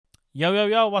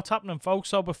Yo, what's happening, folks?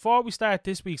 So before we start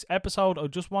this week's episode, I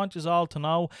just want you all to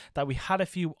know that we had a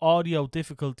few audio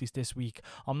difficulties this week.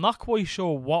 I'm not quite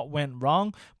sure what went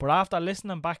wrong, but after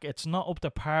listening back, it's not up to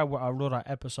par with our other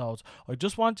episodes. I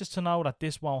just want you to know that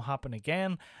this won't happen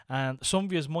again, and some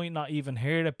of you might not even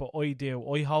hear it, but I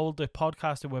do. I hold the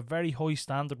podcast to a very high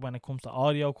standard when it comes to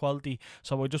audio quality,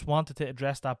 so I just wanted to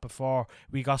address that before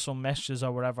we got some messages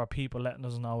or whatever, people letting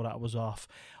us know that it was off.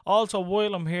 Also,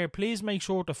 while I'm here, please make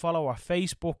sure to follow our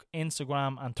Facebook,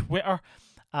 Instagram and Twitter,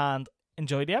 and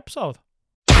enjoy the episode.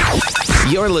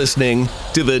 You're listening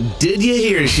to the Did You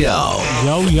Hear Show.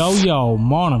 Yo,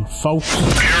 morning, folks.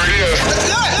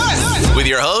 With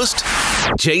your host,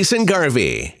 Jason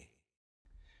Garvey.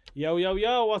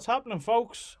 Yo, what's happening,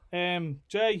 folks?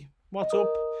 Jay, what's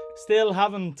up? Still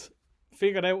haven't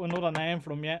figured out another name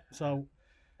for him yet, so...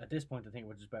 At this point, I think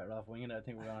we're just better off winging it. I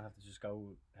think we're going to have to just go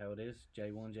how it is,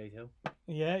 J1, J2.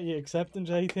 Yeah, you accepting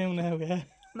J2 now, yeah?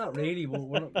 Not really,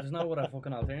 but there's no other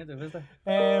fucking alternative, is there?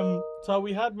 So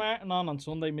we had Martin on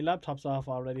Sunday. My laptop's off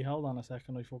already. Hold on a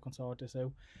second, I fucking sort this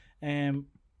out.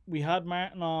 We had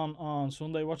Martin on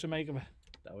Sunday. What you make of it?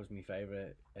 That was my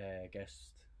favourite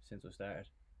guest since I started.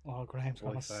 Oh, Graham's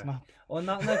gonna snap. Oh,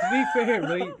 no, to be fair,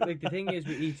 right? Like, the thing is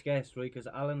with each guest, right? Because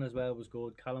Alan as well was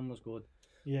good, Callum was good.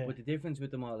 Yeah. But the difference with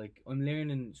them all, like, I'm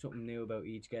learning something new about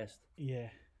each guest. Yeah.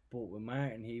 But with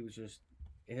Martin, he was just...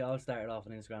 It all started off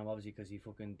on Instagram, obviously, because he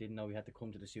fucking didn't know he had to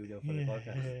come to the studio for the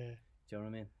podcast. Yeah. Do you know what I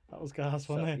mean? That was gas,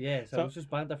 wasn't it? Yeah, so it was just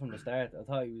banter from the start. I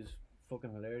thought he was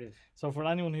fucking hilarious. So for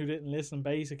anyone who didn't listen,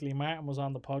 basically, Martin was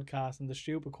on the podcast and the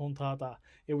stupid cunt thought that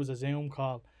it was a Zoom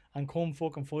call. And come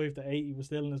fucking 5 to 8, he was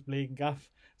still in his bleeding gaff.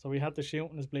 So we had to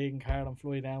shoot in his bleeding car and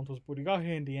fly down to us. But he got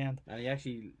here in the end. And he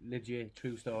actually, legit,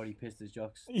 true story, pissed his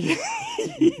jocks. Yeah.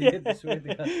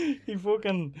 He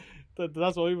fucking...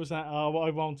 That's what he was saying. Oh, I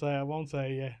won't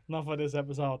say, yeah. Not for this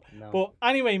episode. No. But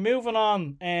anyway, moving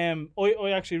on.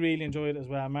 I actually really enjoyed it as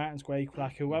well. Martin's great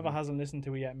crack. Whoever hasn't listened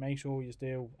to it yet, make sure you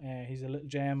do. He's a little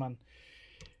gem and...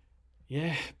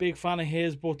 Yeah, big fan of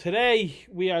his. But today,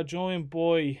 we are joined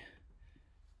by...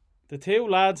 the two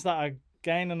lads that are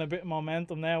gaining a bit of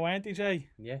momentum now, aren't they, Jay?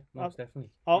 Yeah, most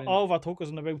definitely. Overtook us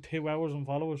in about 2 hours in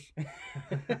followers.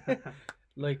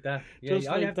 Like that. Yeah, Just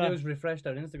all like you have to that. do is refresh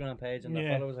their Instagram page and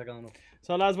their followers are going up.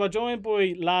 So, lads, we're joined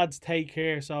by Lads Take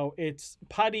Care. So, it's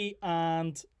Paddy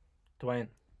and... Dwayne.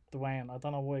 I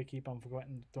don't know why I keep on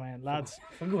forgetting Dwayne. Lads.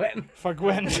 Forgetting.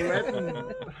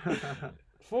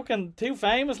 Fucking two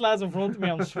famous lads in front of me.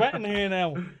 I'm sweating here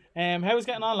now. How's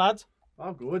getting on, lads?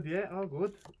 All good, yeah, all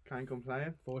good. Can't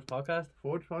complain. Fourth podcast,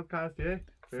 yeah.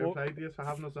 Fair play to you for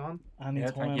having us on.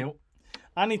 Anytime. Thank you.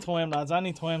 Anytime, lads,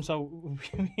 anytime. So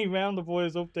we round the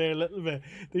boys up there a little bit.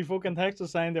 They fucking texted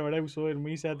us saying they were outside and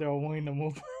we said they were winding them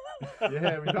up.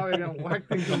 Yeah, we thought we were getting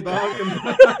whacked in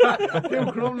Clondalkin.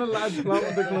 Two criminal lads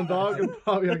floating to Clondalkin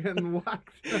thought we were getting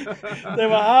whacked. They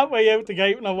were halfway out the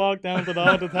gate when I walked down to the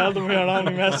door to tell them we were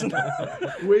only messing.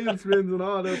 Wheel spins and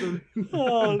all that.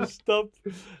 Oh, stop.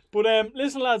 But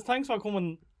listen, lads, thanks for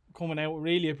coming out.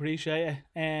 Really appreciate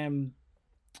it.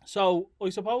 So I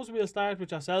suppose we'll start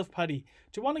with yourself, Paddy.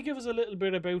 Do you want to give us a little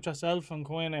bit about yourself and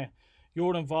kind of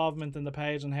your involvement in the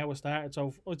page and how it started?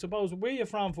 So I suppose, where are you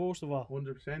from first of all?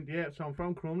 100%, yeah. So I'm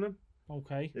from Crumlin.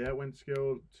 Okay. Yeah, went to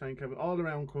school, St. Kevin, all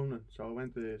around Crumlin. So I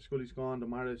went to Scully-Scorn, the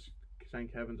Maris,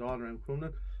 St. Kevin's, all around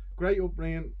Crumlin. Great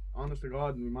upbringing, honest to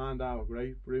God, and my man and dad were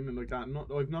great, brilliant like that.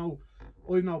 I've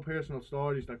no personal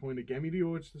stories that kind of gave me the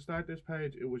urge to start this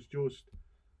page. It was just,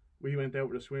 we went out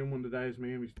with a swim one of the days,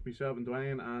 myself and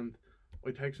Dwayne, and I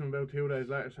texted him about 2 days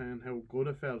later saying how good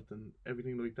I felt and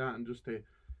everything like that, and just to,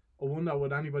 I wonder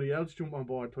would anybody else jump on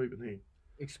board type of thing.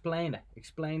 Explain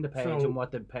the page and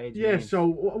what the page means. Yeah, so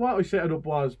what I set it up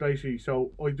was basically,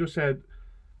 so I just said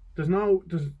there's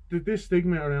this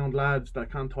stigma around lads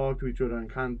that can't talk to each other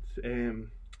and can't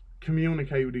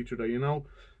communicate with each other, you know,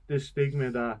 this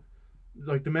stigma that,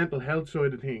 like, the mental health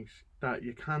side of things, that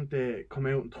you can't come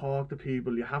out and talk to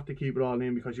people, you have to keep it all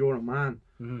in because you're a man.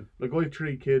 Like, I have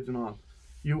 3 kids and all.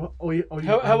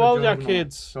 How old are your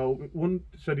kids? So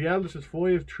the eldest is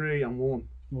 5, 3 and 1.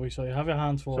 Right, so you have your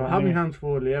hands full. So I have my hands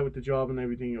full, yeah, with the job and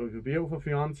everything. I have a beautiful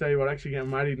fiance. We're actually getting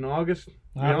married in August.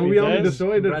 We only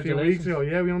decided a few weeks ago.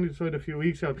 Yeah, we only decided a few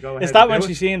weeks ago to go ahead. Is that when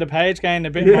she's seeing the page gain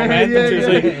a bit of momentum? She's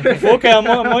like, fuck it, I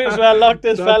might as well lock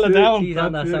this fella down. He's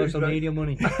on that social media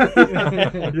money.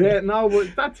 Yeah, no,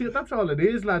 but that's all it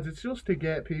is, lads. It's just to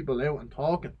get people out and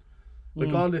talking.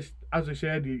 Like all this, as I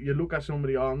said, you look at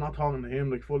somebody, I'm not talking to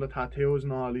him, like full of tattoos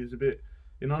and all, he's a bit,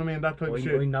 you know what I mean, that type of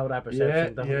shit. We know that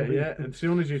perception. Yeah. And as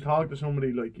soon as you talk to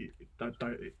somebody, like,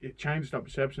 it changes that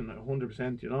perception, like,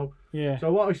 100%, you know. Yeah.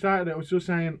 So what I started, I was just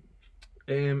saying,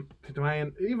 To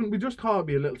Dwayne, even we just thought it'd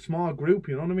be a little small group,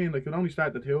 you know what I mean? Like it only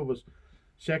started the two of us.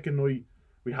 Second night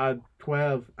we had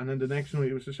 12, and then the next night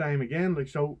it was the same again. Like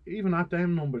so, even at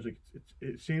them numbers, like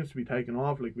it seems to be taking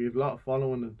off. Like we have a lot of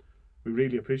following, and we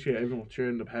really appreciate everyone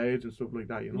sharing the page and stuff like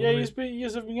that. You know? Yeah, what I mean?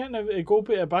 you've been getting a good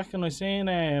bit of back, and I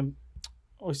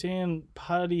was saying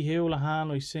Paddy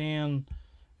Houlihan, I was saying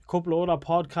a couple of other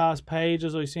podcast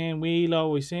pages, I was saying Wheelo,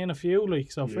 I was saying a few,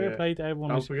 like, so fair Yeah. play to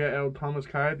everyone. Don't forget old Thomas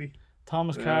Cardy.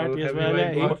 Thomas Carty as well.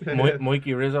 heavyweight Yeah, boxer.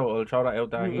 Mikey Rizzo, I'll throw that out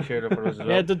there. He shared it for us as well.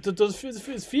 yeah,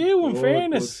 there's few in Good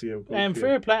fairness, few, good and few.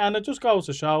 fair play, and it just goes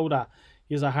to show that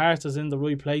your heart is in the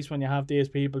right place when you have these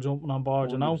people jumping on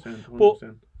board, you know.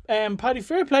 100%. Paddy,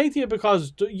 fair play to you,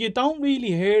 because you don't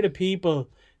really hear the people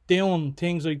doing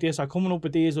things like this or coming up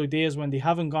with these ideas when they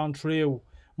haven't gone through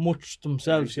much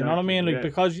themselves, you know what I mean? Like, Exactly, yeah.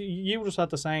 because you just had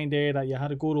the saying there that you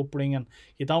had a good upbringing,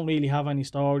 you don't really have any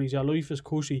stories, your life is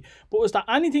cushy. But was there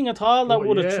anything at all that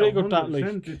would have triggered that? Like,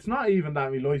 100%. It's not even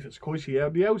that my life is cushy.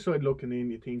 The outside looking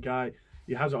in, you think,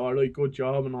 he has an alright good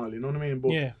job and all, you know what I mean?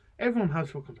 But yeah, everyone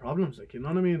has fucking problems, like, you know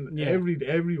what I mean? Yeah.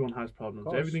 Everyone has problems.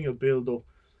 course. Everything will build up,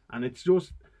 and it's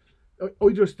just. I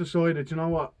just decided, you know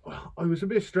what? I was a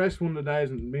bit stressed one of the days,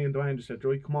 and me and Dwayne just said,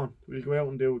 right, come on, we'll go out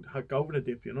and go for the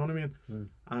dip, you know what I mean?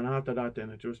 And after that,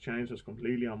 then it just changed us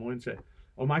completely our mindset.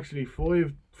 I'm actually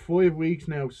 5 weeks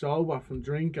now sober from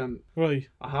drinking. right.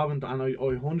 I haven't, and I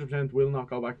 100% will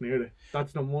not go back near it.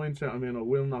 That's the mindset I'm in. I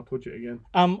will not touch it again.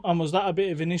 And was that a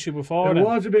bit of an issue before It then?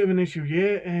 was a bit of an issue,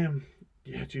 yeah.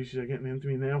 Yeah, Jesus, you're getting into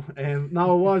me now.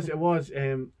 No, it was.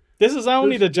 This is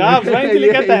only the Just- jobs. Wait till you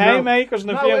Yeah, get the no. haymakers in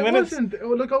a few minutes.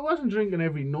 I wasn't drinking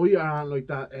every night or anything like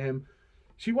that.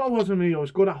 See, what wasn't me? I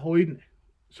was good at hiding.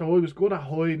 So I was good at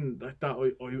hiding that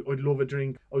I'd love a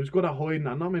drink. I was good at hiding,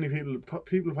 and not many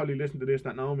people probably listen to this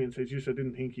that know me and say, "Jesus, I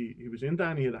didn't think he was into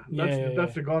any of that."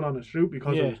 That's the God honest truth,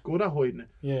 because I Yeah. was good at hiding it.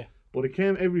 Yeah, But it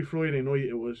came every Friday night.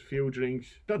 It was few drinks.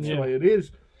 That's Yeah. the way it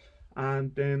is.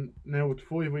 And then now with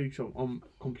 5 weeks, I'm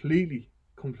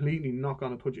completely not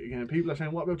gonna touch it again. People are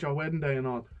saying, "What about your wedding day and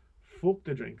all?" Fuck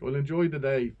the drink. I'll enjoy the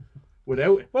day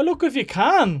without it. well, look, if you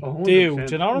can, 100%.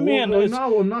 do you know what I mean? Well, It's-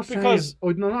 no, I'm not because-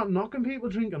 saying I'm not knocking people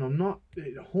drinking. I'm not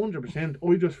 100%.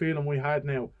 I just feel in my head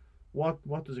now.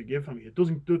 What does it give for me? It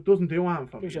doesn't do anything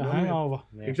for me. gives you you a know what I mean? hangover.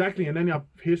 Exactly, and then you're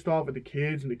pissed off at the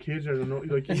kids, and the kids are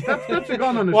like that's a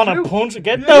gun on the Want to truth. punch?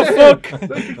 Get Yeah. the fuck.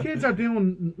 Like the kids are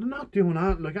not doing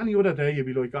that. Like any other day, you'd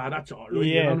be like, that's alright.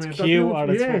 Yeah, you know what it's I mean? They're cute doing-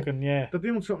 or it's yeah, fucking yeah. They're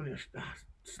doing something.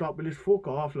 Stop, will you fuck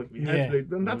off? Like me head's Yeah.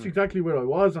 bleeding. And that's exactly where I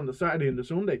was on the Saturday and the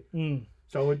Sunday. Mm.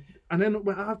 So and then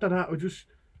after that, it's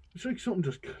like something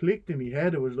just clicked in my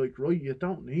head. It was like, right, you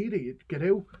don't need it. You get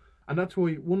out. And that's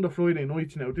why one of the Friday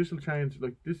nights now, this will change.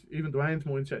 Like this, even Dwayne's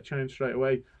mindset changed straight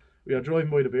away. We are driving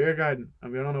by the beer garden,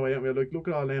 and we were on our way out. And we were like, look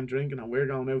at all them drinking, and we're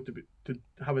going out to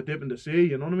have a dip in the sea.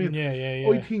 You know what I mean? Yeah.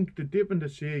 I think the dip in the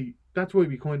sea. That's why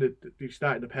we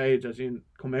started the page, as in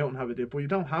come out and have a dip. But you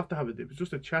don't have to have a dip. It's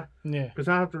just a chat. Yeah. Because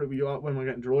after it, when we're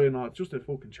getting dry and all, it's just a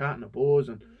fucking chat and a buzz,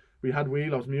 and we had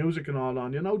Wheeler's music and all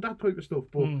on, you know, that type of stuff.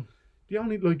 But the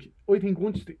only, I think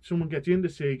once someone gets in the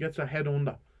sea, gets their head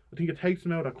under, I think it takes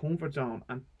them out of their comfort zone.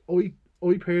 And I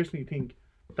personally think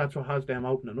that's what has them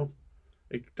opening up.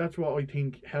 Like, that's what I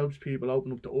think helps people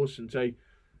open up to us and say,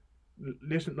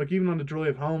 listen, like even on the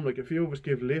drive home, like a few of us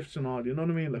give lifts and all, you know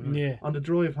what I mean? Like Yeah. on the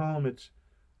drive home, it's,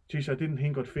 geez, I didn't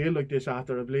think I'd feel like this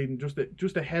after a bleeding,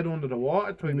 just a head under the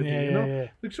water type of thing, you know? Yeah.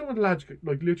 Like some of the lads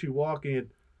like literally walk in,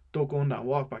 duck under and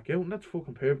walk back out, and that's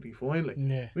fucking perfectly fine. Like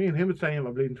Yeah. me and him would say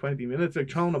we're bleeding 20 minutes, like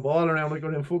throwing a ball around like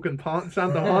we're in fucking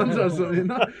Santa Hans or something, you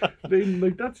know?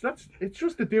 Like that's it's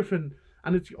just a different,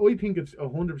 and I think it's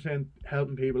 100%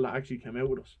 helping people that actually came out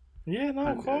with us. Yeah, no,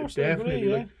 And, of course, I definitely. agree,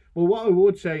 yeah. Like, well, what I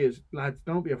would say is, lads,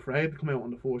 don't be afraid to come out on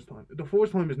the first time. The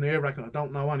first time is nerve-wracking. I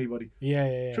don't know anybody.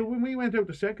 Yeah. So when we went out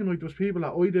the second night, there was people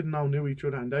that I didn't know knew each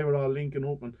other, and they were all linking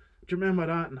up. And do you remember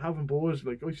that? And having buzz.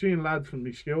 Like, I've seen lads from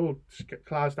my school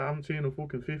class that I haven't seen in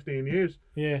fucking 15 years,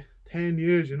 Yeah. 10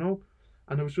 years, you know.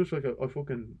 And it was just like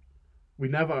we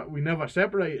never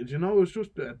separated, you know. It was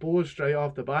just a buzz straight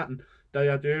off the bat, and they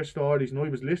had their stories, and I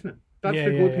was listening. That's Yeah,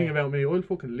 the good yeah, thing yeah. about me. I'll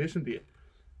fucking listen to you.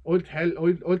 I'll tell how.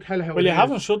 Well, it you is.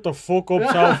 haven't shut the fuck up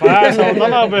so far, so I don't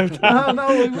know about that. No,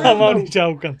 I will, I'm only no.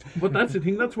 joking. But that's the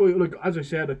thing. That's why, like, as I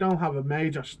said, I don't have a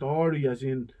major story, as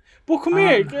in. But come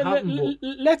here, happened,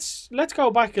 let's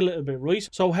go back a little bit, right?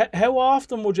 So how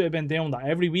often would you have been doing that?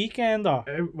 Every weekend or?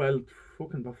 Well,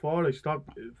 fucking before I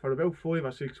stopped, for about 5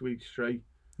 or 6 weeks straight,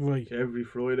 Right. every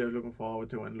Friday I was looking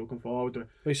forward to it.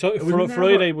 Right, so It was never-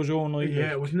 Friday was your night. Yeah,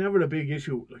 like. it was never a big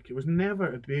issue. Like, it was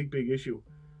never a big issue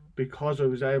because I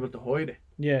was able to hide it.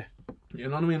 Yeah. You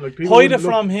know what I mean? Like people Hide it wouldn't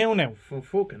look from who now? from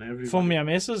fucking everybody. From your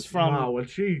missus? From... No, well,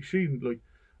 she like,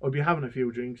 I'd be having a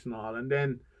few drinks and all, and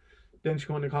then she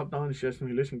kind of copped down and she says to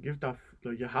me, listen, give that,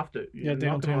 like, you have to, Yeah, you're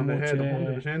down knocking too on the much, head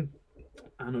yeah, 100%.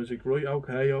 And I was like, right,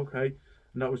 okay.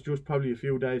 And that was just probably a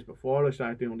few days before I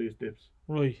started doing these dips.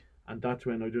 Right. And that's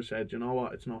when I just said, you know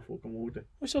what, it's not fucking worth it.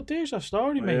 Well, so there's your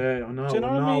story, mate. Yeah, I know. Do you know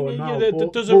I what I mean? know. Yeah,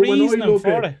 But there's a when I reasoning look for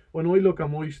at- it. When I look at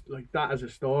my, like, that as a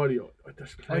story,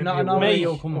 there's plenty I know of where Mate,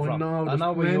 you're coming from. I know, I there's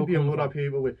know where you're plenty of coming other from.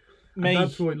 people with. And Mate,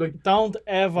 that's why, like, don't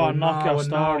ever knock your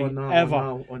story,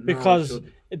 ever. Because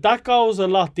that goes a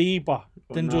lot deeper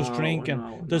than just drinking. I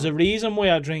know. There's a reason why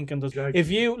you're drinking. Exactly. If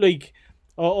you, like...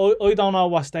 I don't know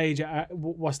what stage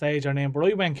you're in, but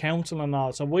I went counselling and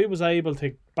all, so we was able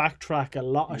to backtrack a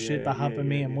lot of shit that happened to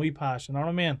me in my past, you know what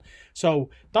I mean? So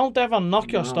don't ever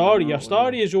knock your story. Your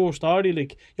story is your story.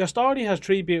 Like, your story has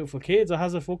 3 beautiful kids. It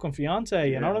has a fucking fiance,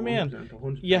 you know what I mean?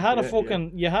 100%, You had a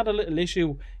fucking, you had a little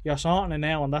issue. You're sorting it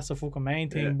now, and that's the fucking main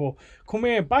thing. Yeah. But come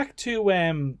here, back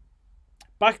to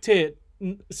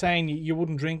saying you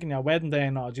wouldn't drink on your wedding day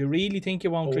and all. Do you really think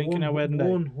you won't drink on your wedding day?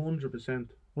 100%.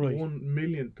 Right.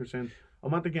 1,000,000%.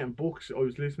 I'm after getting books. I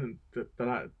was listening to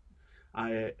that,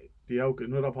 the Oak,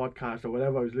 another podcast or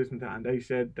whatever I was listening to, and they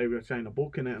said they were saying a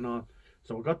book in it and all.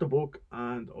 So I got the book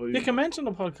and I... You can mention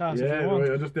the podcast yeah, if you want.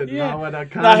 right, I just didn't Yeah. know whether I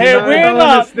can. Now, here, we're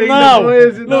not.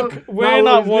 No, look, we're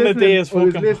not one of these I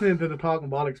was fucking... listening to the Talking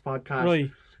Bollocks podcast, Right,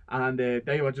 and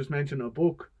they were just mentioning a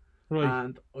book. right.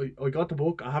 And I got the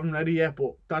book. I haven't read it yet,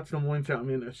 but that's the mindset. I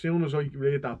mean, as soon as I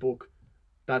read that book,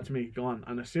 that's me gone.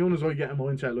 And as soon as I get a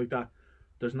mindset like that,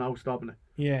 there's no stopping it.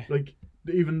 Yeah. Like,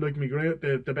 even like me great,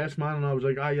 the best man, and I was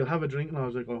like, you'll have a drink, and I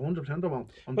was like, 100% I won't.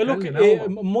 I'm But look, telling you now, I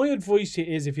won't. my advice to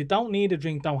you is if you don't need a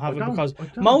drink, don't have I it, don't, because I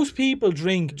don't. most people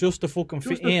drink just to fucking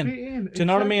Just fit to in. fit in, Do you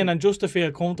know what I mean? exactly. And just to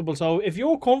feel comfortable. So if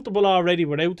you're comfortable already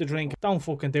without the drink, don't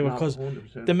fucking do it, No, because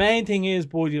 100%. the main thing is,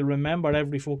 boy, you'll remember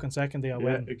every fucking second day of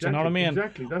wedding. exactly, Do you know what I mean?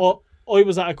 Exactly. That's, Well, I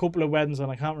was at a couple of weddings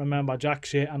and I can't remember jack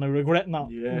shit, and I regret not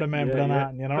remembering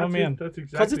that. You know what I mean? That's exactly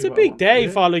Because it's a what I big want. day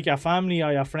Yeah. for like your family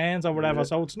or your friends or whatever. Yeah.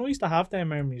 So it's nice to have them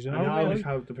memories. You know And what I I always mean?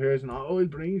 have the person, I'll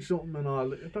bring something and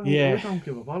all. Yeah. I don't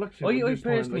give a bollocks. I this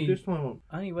time. personally- Like, this time,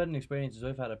 Any wedding experiences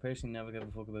I've had, I personally never give a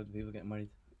fuck about the people getting married.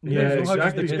 Yeah, It's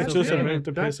exactly. just It's just Yeah, about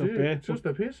the That's piss up, it. yeah. It's just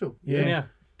a piss up. Yeah. Yeah,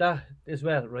 that as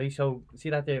well, right? So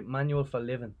see that there manual for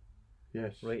living,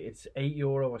 Yes. right? It's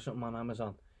 €8 or something on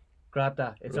Amazon. Grab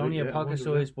that. It's Right, only a yeah, pocket 100%.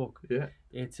 size book. Yeah.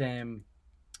 It's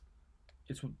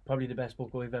probably the best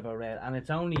book I've ever read, and it's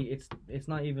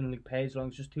not even like page long.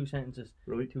 It's just 2 sentences.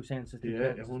 Right. 2 sentences. Two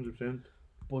Yeah, sentences. 100%.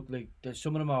 But like, there's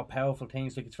some of them are powerful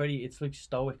things. Like it's like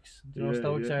Stoics. Do you know what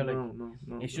Stoics are like? No.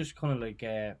 It's just kind of like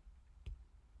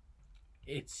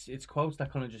it's quotes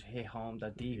that kind of just hit home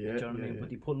that deep. Yeah, do you know what I yeah, mean? yeah. But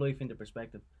they put life into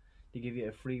perspective. They give you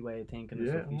a free way of thinking and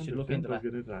Yeah, stuff. You should 100%. look into I'll that.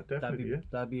 get into that. Definitely,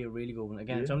 That'd be a really good one.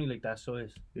 Again, it's Yeah. only like that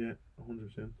size, yeah.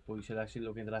 100%. but you should actually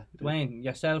look into that. Dwayne,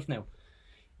 yourself now,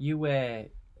 you when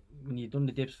you done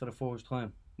the dips for the first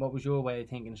time, what was your way of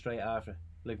thinking straight after?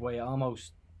 Like, were you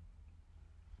almost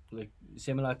like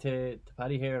similar to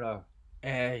Paddy here, or?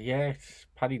 Yeah,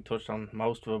 Paddy touched on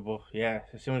most of it, but yeah,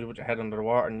 as soon as you put your head under the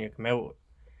water and you come out,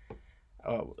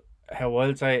 how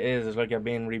I'd say it is like you're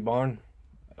being reborn.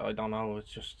 I don't know, it's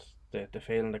just the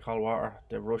feeling, the cold water,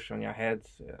 the rush on your head,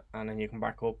 and then you come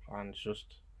back up, and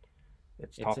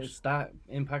it's tops. It's that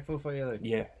impactful for you, like?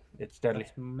 Yeah, it's deadly.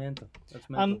 That's mental. That's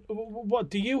mental. And what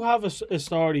do you have a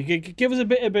story? Give us a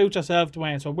bit about yourself,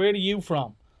 Dwayne. So where are you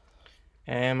from?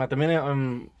 At the minute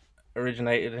I'm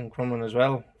originated in Crumlin as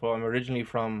well, but I'm originally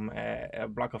from a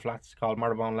block of flats called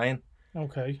Marylebone Lane.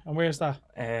 Okay, and where's that?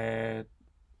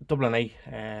 Dublin 8,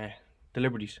 the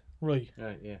Liberties. Right.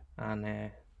 Right, yeah.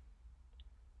 And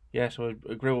yeah, so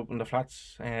I grew up in the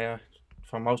flats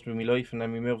for most of my life, and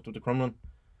then we moved up to Crumlin.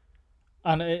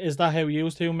 And is that how you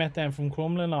two met them, from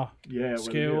Crumlin, or? Yeah,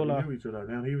 School, we or- knew each other.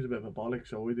 Now he was a bit of a bollock,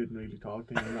 so we didn't really talk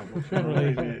to him that much.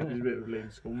 Right. He was a bit of a bleeding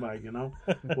scumbag, you know.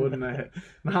 But that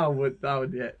would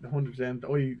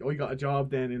 100%. I got a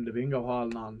job then in the bingo hall,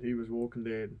 and he was working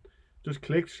there. And just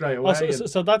clicked straight away. Oh,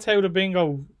 so that's how the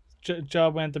bingo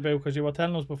job went about, because you were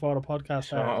telling us before the podcast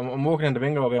So started. I'm working in the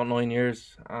bingo about 9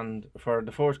 years, and for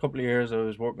the first couple of years I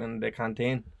was working in the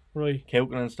canteen, Right.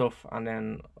 cooking and stuff, and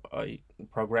then I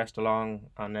progressed along,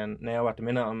 and then now at the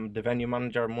minute I'm the venue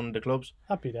manager in one of the clubs,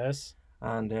 Happy days.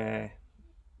 and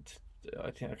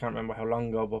I can't remember how long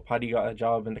ago, but Paddy got a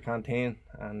job in the canteen,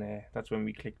 and that's when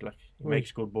we clicked. Like, he Right.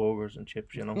 makes good burgers and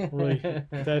chips, you know. Right.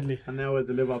 Deadly. And now I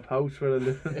deliver post for a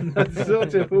living. That's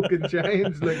such a fucking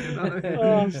change, like, you know.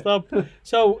 Oh, stop.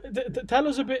 So, tell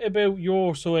us a bit about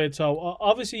your side. So,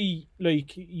 obviously,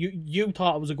 like, you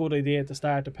thought it was a good idea to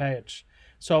start the page.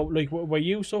 So, like, were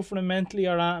you suffering mentally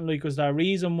or anything? Like, was there a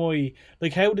reason why?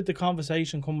 Like, how did the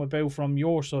conversation come about from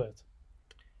your side?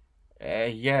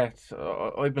 Yeah,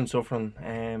 I've been suffering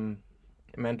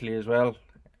mentally as well.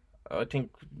 I think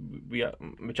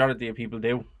majority of people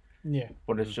do, Yeah.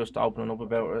 but it's just opening up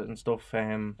about it and stuff.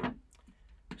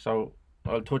 So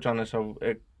I'll touch on it. So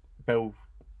about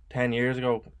 10 years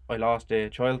ago, I lost a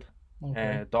child,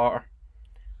 Okay. daughter,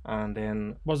 and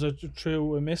then Was it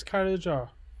through a miscarriage or?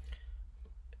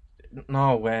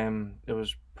 no, it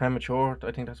was premature.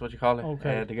 I think that's what you call it.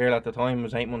 Okay. The girl at the time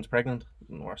was 8 months pregnant.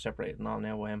 We're separated and all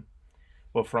now.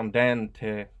 But from then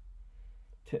till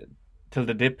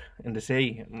the dip in the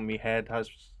sea, my head has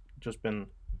just been,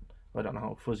 I don't know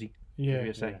how fuzzy. Yeah.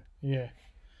 You say. Yeah.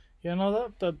 Yeah,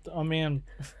 no, that I mean,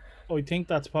 I think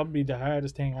that's probably the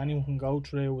hardest thing anyone can go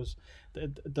through was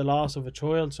the loss of a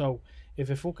child. So if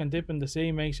a fucking dip in the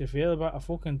sea makes you feel better,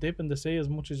 fucking dip in the sea as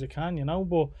much as you can, you know.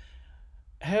 But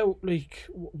how, like,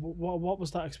 what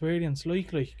was that experience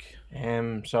like? Like,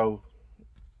 So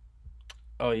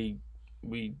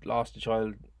we lost a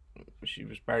child. She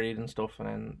was buried and stuff, and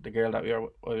then the girl that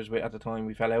I was with at the time,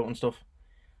 we fell out and stuff,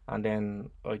 and then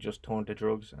I just turned to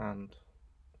drugs, and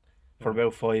for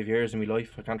about 5 years in my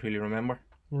life, I can't really remember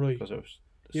right? because I was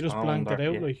You just stoned blanked it or-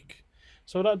 out, yeah. like.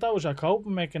 So that was your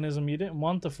coping mechanism. You didn't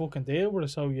want to fucking deal with it,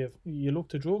 so you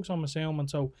looked to drugs, I'm assuming.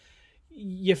 So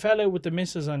you fell out with the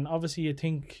missus, and obviously you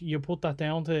think you put that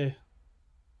down to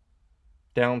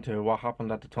down to what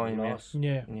happened at the time. Loss.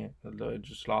 yeah. Yeah, I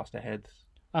just lost a head.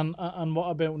 And what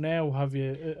about now? Have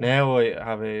you Now I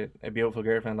have a beautiful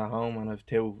girlfriend at home, and I've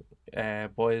 2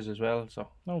 boys as well. So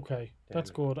okay?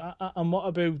 That's good. And what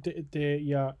about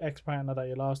your ex partner that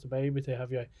you lost the baby to?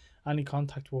 Have you any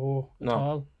contact with her No. at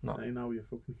all? no, I know you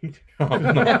fucking need.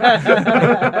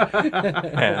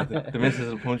 the missus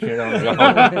will punch me around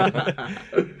the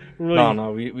goal. Right.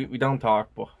 No, we don't talk,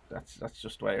 but that's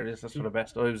just the way it is. That's for the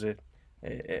best. I was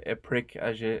a prick,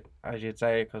 as you'd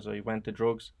say, because I went to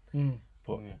drugs. Mm.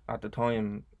 But at the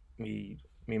time, me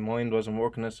mind wasn't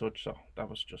working as such, so that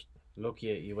was just. Look,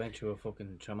 you went through a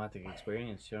fucking traumatic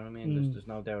experience. You know what I mean? There's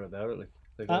no doubt about it.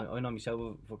 Like I know myself,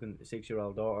 a fucking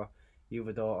 6-year-old daughter. You have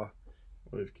a daughter.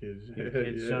 I have kids. You have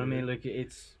kids. You know what I mean? Like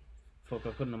it's fuck.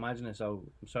 I couldn't imagine it. So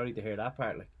I'm sorry to hear that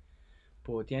part. Like,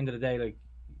 but at the end of the day, like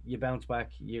you bounce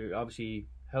back. You obviously,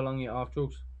 how long are you off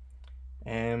drugs?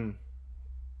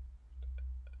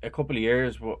 A couple of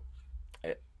years, but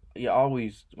you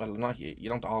always, well, not you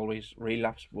don't always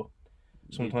relapse, but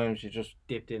sometimes you just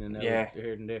Dipped in and out. Yeah.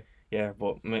 Here and there. yeah.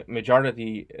 But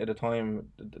majority of the time,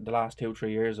 the last 2-3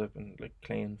 years, I've been like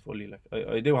clean fully. Like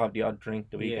I do have the odd drink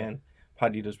the Yeah. weekend.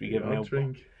 Paddy does be giving out.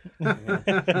 drink. No,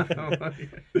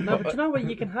 but you know what?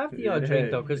 You can have the odd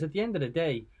drink though, because at the end of the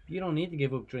day, you don't need to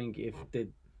give up drink if the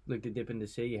dip in the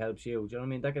sea helps you. Do you know what I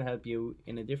mean? That can help you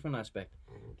in a different aspect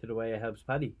to the way it helps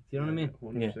Paddy. Do you know what I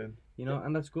mean? 100%. You know,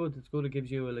 and that's good. It's good. It gives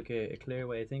you a clear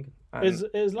way of thinking. And,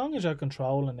 As long as you're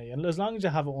controlling it, and as long as you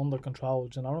have it under control,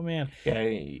 do you know what I mean?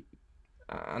 yeah,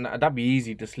 and that'd be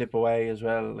easy to slip away as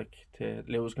well, like to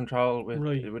lose control with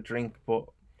Right. with drink. But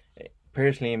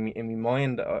personally, in my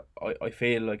mind, I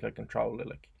feel like I control it.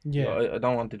 Like Yeah. I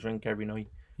don't want to drink every night.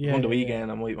 Yeah. On the yeah, yeah.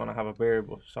 weekend, I might want to have a beer,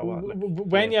 but so what? Like,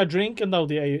 When you're drinking though,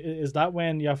 is that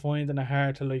when you're finding it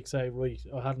hard to like say, right,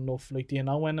 I had enough? Like, do you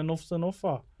know when enough's enough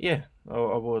or? yeah, I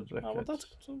would. Like, Oh, well, it's-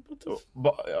 that's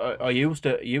but I used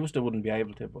to wouldn't be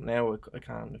able to, but now I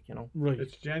can. Like, you know. right.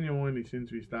 It's genuinely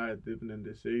since we started dipping in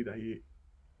the sea that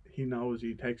he knows.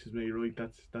 He texts me, right,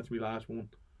 that's my last one.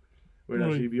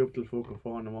 Whereas Right. he'd be up till fucking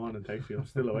 4 in the morning texting me, I'm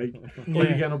still awake. Yeah. Or you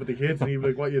getting up with the kids and he'd be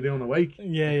like, what you doing awake?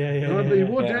 Yeah, yeah, You know, yeah. he yeah.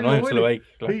 would Yeah, and I'm still genuinely. awake.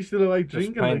 Like, He's still awake just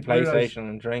drinking. playing Like, whereas, PlayStation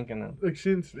and drinking and. like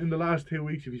since in the last 2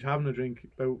 weeks, if he's having a drink,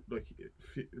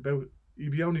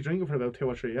 he'd be only drinking for about 2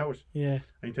 or 3 hours. Yeah,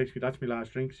 And he texts me, that's my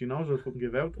last drink, so he knows I'll fucking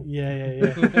give out. yeah,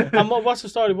 yeah, yeah. And what's the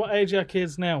story? What age are your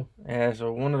kids now?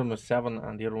 So one of them is 7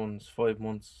 and the other one's 5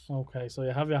 months. Okay, so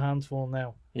you have your hands full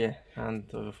now. Yeah, and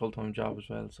I have a full-time job as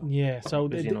well. So Yeah, so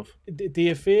busy enough. do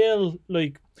you feel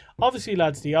like, obviously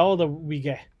lads, the older we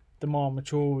get, the more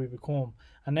mature we become,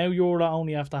 and now you're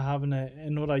only after having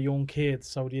another young kid,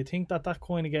 so do you think that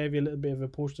kind of gave you a little bit of a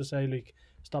push to say, like,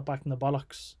 stop acting the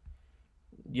bollocks?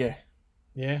 Yeah,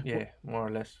 Yeah? more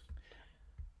or less.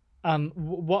 And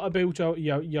what about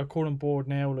your current board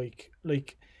now?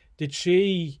 Like, did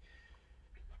she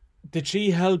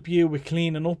help you with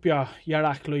cleaning up your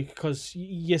act? Like, because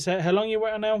you said, how long you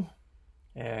were now?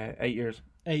 8 years.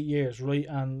 8 years, right?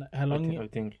 And how long? I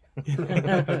think.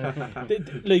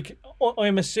 Like,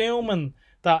 I'm assuming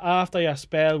that after your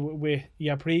spell with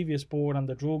your previous board and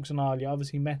the drugs and all, you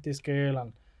obviously met this girl,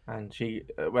 and And she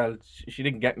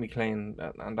didn't get me clean,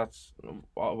 and that's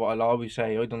what I'll always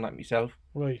say. I done that myself.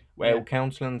 Right. Well,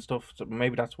 counselling and stuff. So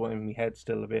maybe that's why my head's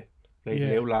still a bit like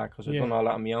because I've done all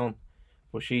that on my own.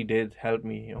 But she did help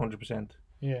me 100%.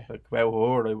 Yeah. Like without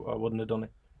her, I wouldn't have done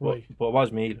it. Right. But it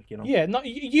was me, like, you know. Yeah, no,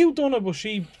 you done it, but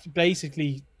she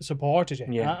basically supported you.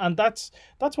 Yeah. And that's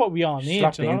what we all She need,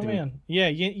 slapped you know what into I me. mean? Yeah,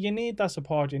 you need that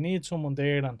support. You need someone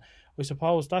there, and I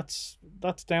suppose that's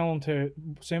down to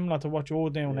similar to what you're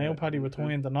doing now, Paddy, with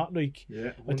tying the knot. Like,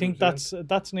 Yeah, I think 100%.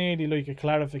 that's nearly like a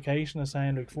clarification of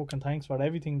saying, like, fucking thanks for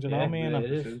everything, do you know what I mean? Yeah, And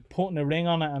it is. putting a ring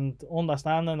on it and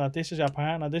understanding that this is your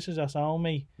partner, this is your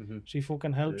soulmate. She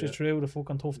fucking helped you Yeah. through the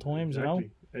fucking tough times, you know?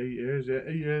 Exactly. 8 years,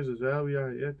 8 years as well.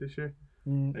 Yeah, this year.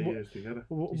 8 years together.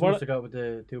 You What, must have got with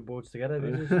the two boats together.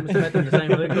 They just must have met them in the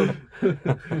same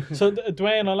club. so,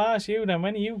 Dwayne, I'll ask you then,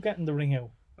 when are you getting the ring out?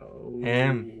 Oh.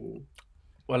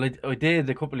 Well, I did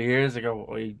a couple of years ago.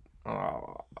 I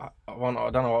don't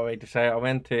know what way to say it. I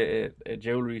went to a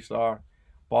jewellery store,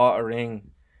 bought a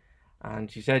ring,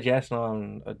 and she said yes now,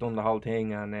 and I'd done the whole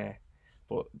thing. And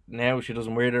but now she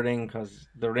doesn't wear the ring because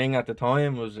the ring at the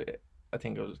time was, I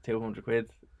think it was 200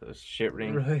 quid. It was a shit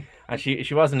ring, Right. and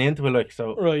she wasn't into it, like,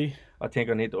 so. Right. I think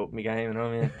I need to up my game. You know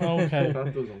what I mean? Okay.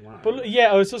 That doesn't matter. But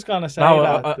yeah, I was just gonna say No,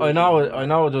 that. I know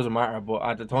it doesn't matter, but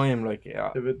at the time, like, yeah,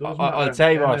 If it does I'd matter,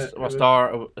 say then what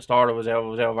started was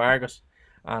out Vargas,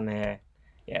 and yeah,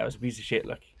 it was a piece of shit,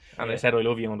 like, and I said I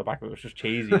love you on the back of it. It was just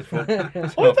cheesy as fuck. I don't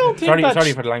think sorry, that's...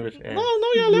 sorry for the language.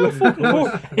 No, you're allowed fucking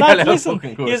course. You're Lads, allowed listen,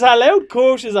 fucking course. you're allowed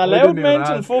course, you're allowed didn't hear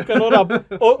mention that. fucking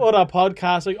other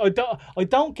podcasts. Like, I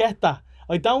don't get that.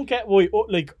 I don't get why.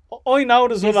 Like, I know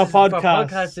there's other For podcasts.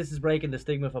 podcasts, this is breaking the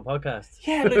stigma for podcasts.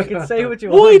 Yeah, You like, can say what you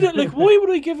why, want. why would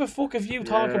I give a fuck if you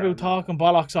talk Yeah, about I know. talking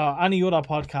bollocks or any other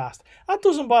podcast? That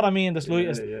doesn't bother me in the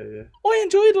slightest. Yeah. I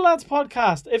enjoy the lads'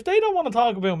 podcast. If they don't want to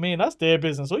talk about me, that's their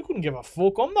business. I couldn't give a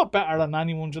fuck. I'm not better than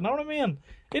anyone. Do you know what I mean?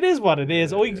 It is what it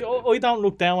is. I don't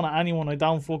look down at anyone. I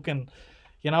don't fucking...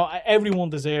 You know, everyone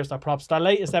deserves their props. That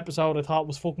latest episode I thought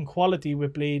was fucking quality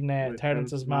with bleeding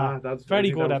Terrence's man.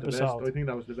 Very good episode. I think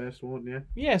that was the best one, yeah.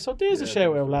 Yeah, so there's a Yeah, shout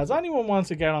out, definitely. lads. Anyone wants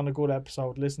to get on a good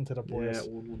episode, listen to the Yeah, boys.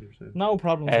 100%. No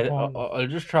problem supporting them. I'll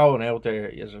just throw one out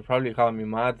there. You'll probably call me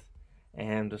mad.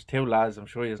 There's two lads, I'm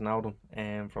sure you know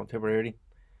them, from Tipperary.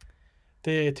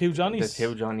 The two Johnnies. The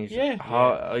two Johnnies. Yeah.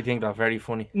 I think they're very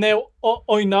funny. Now,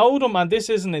 I know them, and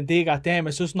this isn't a dig at them.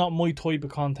 It's just not my type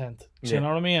of content. Do you Yeah. know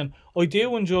what I mean? I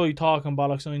do enjoy talking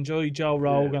bollocks. I enjoy Joe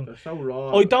Rogan. They're so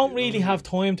raw. I don't you really know? have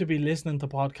time to be listening to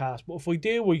podcasts, but if I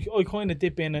do, I kind of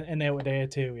dip in and out of there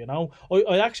too, you know?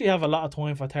 I actually have a lot of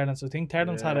time for Terrence. I think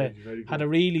Terrence Yeah, had he's very a good.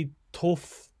 really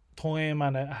tough time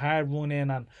and a hard run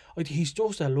in, and he's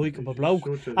just a likeable He's bloke.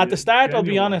 such a At the start, I'll be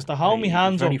genuine. honest, I hold my He's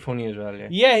hands up. very funny as well, yeah.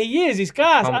 Yeah, he is. He's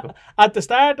gas. Comical. At the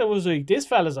start, I was like, this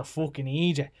fella's a fucking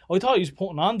idiot. I thought he was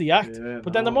putting on the act. Yeah,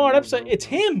 but then the no, more no, episodes, no,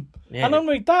 it's no. him. Yeah. And I'm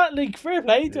like, that, like, fair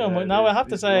play to him. Yeah, But now I have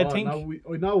to it's say, I raw. think...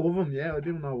 I know of him, yeah, I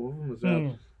do know of him as well.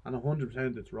 Mm. And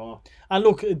 100% it's raw. And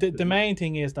look, the main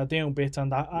thing is they're doing bits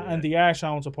and that, and they are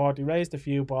showing support. They raised a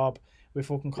few bob with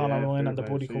fucking Conor Yeah, Ryan fair and the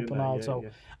play, Buddy seeing Cup and that, all. yeah, So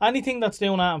yeah. anything that's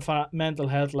doing that for mental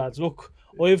health, lads, look,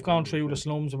 I've gone through the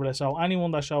slums with it. So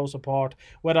anyone that shows support,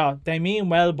 whether they mean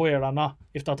well by it or not,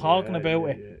 if they're talking Yeah, about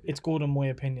yeah, it, yeah. it's good in my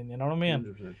opinion. You know what I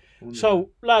mean? 100%.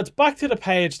 So lads, back to the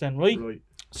page then, right? Right.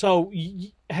 So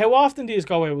how often do you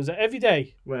go out? Was it every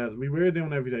day? Well, we were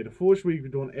doing every day. The first week we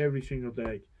done every single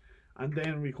day. And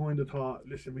then we kind of thought,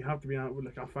 listen, we have to be out with,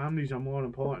 like, our families are more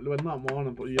important. Well, not more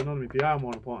important, but you know what I mean? They are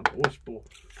more important to us, but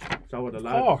so are the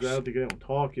lads course. as well to get out and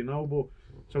talk, you know. But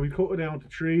so we cut it down to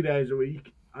 3 days a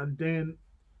week. And then,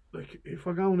 like, if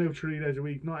we're going out 3 days a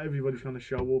week, not everybody's going to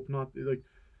show up. Not, like,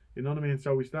 you know what I mean?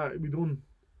 So we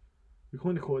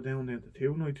kind of cut it down then to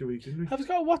 2 nights a week, didn't we? Have you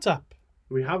got a WhatsApp?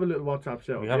 We have a little WhatsApp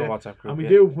set up. We have a yeah. WhatsApp group. And we yeah.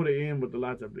 do put it in, but the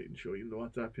lads are bleeding sure in the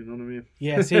WhatsApp, you know what I mean?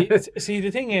 Yeah, see,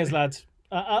 the thing is, lads,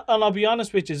 and I'll be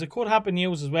honest with you, it could happen to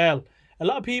you as well. A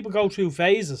lot of people go through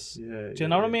phases. Yeah. Do you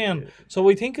know what I mean? So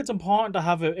I think it's important to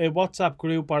have a WhatsApp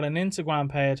group or an Instagram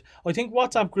page. I think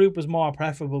WhatsApp group is more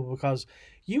preferable because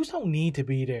you don't need to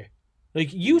be there. Like,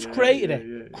 you's created it.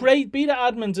 Yeah. Be the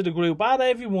admin to the group, add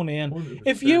everyone in. 100%.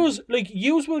 If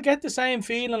yous will get the same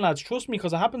feeling, lads, trust me,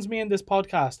 because it happens to me in this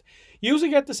podcast. Yous will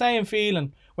get the same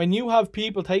feeling when you have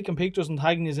people taking pictures and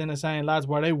tagging you in and saying, lads,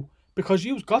 we're out. Because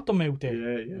you've got them out there.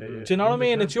 Yeah. Do you know what I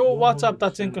mean? It's your WhatsApp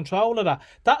that's in control of that.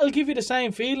 That'll give you the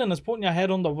same feeling as putting your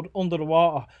head under the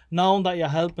water, knowing that you're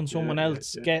helping someone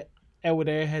else get out of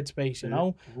their headspace, you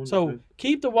know? 100%. So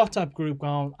keep the WhatsApp group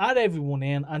going, add everyone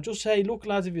in, and just say, look,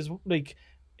 lads, if you like,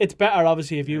 it's better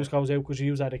obviously if you goes out because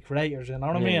you are the creators, you know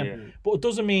what I mean? Yeah. But it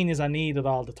doesn't mean I need it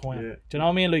all the time. Yeah. Do you know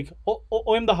what I mean? Like,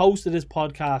 I'm the host of this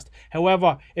podcast.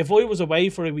 However, if I was away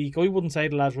for a week, I wouldn't say to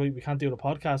the lads, right, we can't do the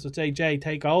podcast. I'd say, Jay,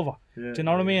 take over. Yeah, Do you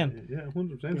know what I mean? Yeah,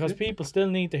 100%. Because people still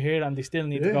need to hear it and they still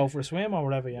need to go for a swim or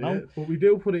whatever, you know? Yeah, but we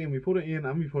do put it in. We put it in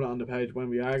and we put it on the page when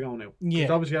we are going out. Yeah.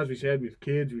 Because obviously, as we said, we've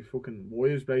kids, we've fucking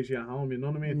wives basically at home, you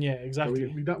know what I mean? Yeah, exactly.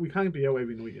 So we can't be out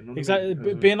every night, you know what Exactly. I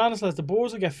mean? Being honest, lads, the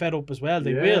boys will get fed up as well.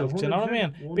 They Yeah, will. Do you know what I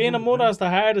mean? 100%, Being a mother is the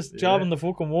hardest job Yeah. in the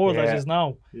fucking world, Yeah. as you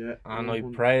know. Yeah. And I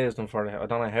praised them for it. I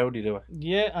don't know how they do it.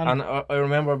 Yeah, And I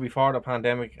remember before the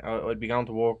pandemic, I'd be going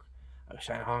to work. I was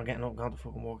saying, oh, I'm getting up, going to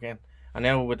fucking work again. And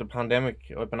now with the pandemic,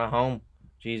 I've been at home.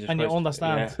 Jesus and Christ. you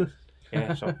understand.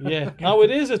 Yeah, so. Yeah. No,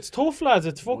 it is. It's tough, lads.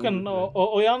 It's fucking.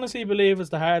 I honestly believe it's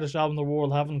the hardest job in the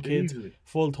world having kids Easily.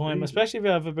 full time, Easily. especially if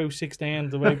you have about 16.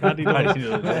 The way Paddy does.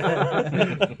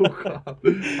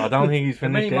 I don't think he's How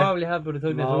many finished more yet. will you have by the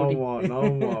time No they're 30? more,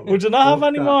 no more. Would you not have Fuck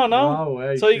any that. more, no? No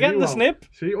way. So you're getting the won't. snip?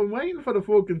 See, I'm waiting for the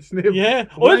fucking snip. Yeah,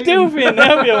 I'm I'll do it for you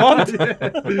now if you want.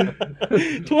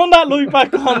 Turn that light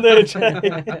back on there, Jay.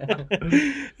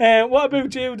 What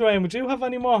about you, Dwayne? Would you have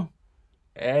any more?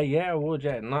 Yeah, I would,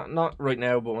 yeah. Not right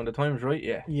now, but when the time's right,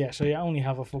 yeah. Yeah, so you only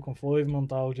have a fucking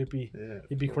 5-month-old. You'd be Yeah,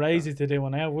 crazy to do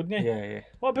one now, wouldn't you? Yeah.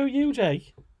 What about you,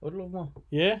 Jay? I'd love more.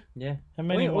 Yeah? Yeah. How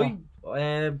many more?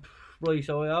 Right,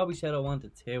 so I always said I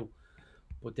wanted 2.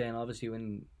 But then obviously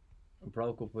when I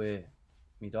broke up with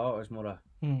my daughter's mother,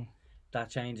 that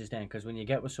changes then. Because when you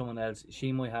get with someone else,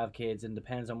 she might have kids and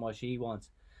depends on what she wants.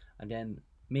 And then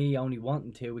me only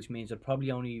wanting 2, which means I'd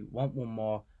probably only want one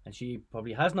more. And she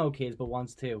probably has no kids but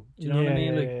wants 2. Do you know what I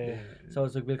mean? Like, so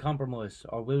it's like, we'll compromise.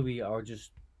 Or will we? Or just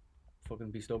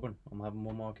fucking be stubborn. I'm having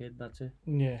one more kid, that's it.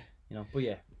 Yeah. You know, but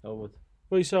yeah, I would.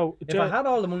 Right, so If I had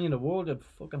all the money in the world, I'd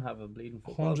fucking have a bleeding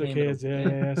football 100 team. kids,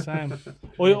 yeah, same.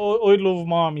 I'd love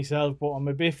more myself, but I'm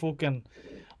a bit fucking.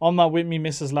 I'm not with me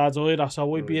missus lads either,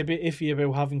 so I'd be a bit iffy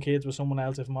about having kids with someone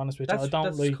else, if I'm honest with you. I don't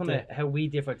That's like kind of how we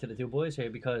differ to the 2 boys here,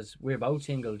 because we're both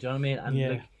single, do you know what I mean? And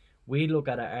like, we look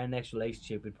at our next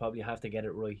relationship, we'd probably have to get it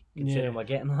right, considering we're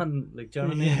getting on, like, do you know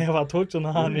what I mean? Yeah, we're touching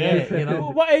on, Yeah, you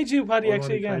know. What age are you, Paddy, I'm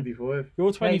actually, only again? 25.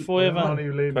 You're 25 I'm and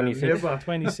only leaving 26. nipper.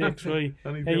 26, right?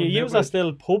 Only Hey, doing you use are nippers.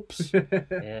 still pups.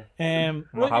 Yeah.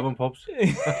 Not having pups.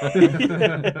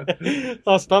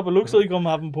 Oh, stop, it looks like I'm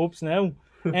having pups now.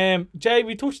 Jay,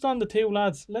 we touched on the 2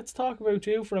 lads. Let's talk about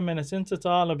you for a minute, since it's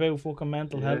all about fucking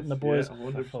mental health and the boys. Yeah,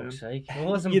 For 100%. fuck's sake. I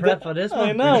wasn't You prepped do- for this I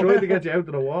one. know. We tried to get you out of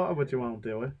the water, but you won't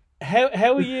do it.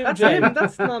 How are you, That's Jay? him,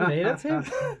 that's not me, that's him.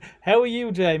 How are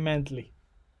you, Jay, mentally?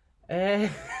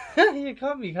 You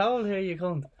caught me cold here, you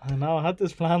cunt. I know, I had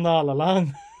this planned all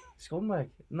along. Scumbag.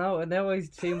 No, now I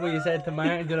seen what you said to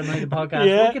Martin the other night in the podcast.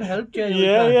 Yeah. I can help you.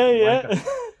 Yeah.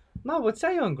 No, but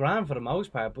say on grand for the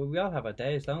most part, but we all have our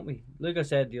days, don't we? Like I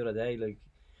said the other day, like,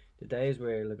 the days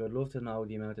where, like, I'd love to know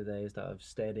the amount of days that I've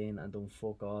stayed in and done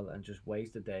fuck all and just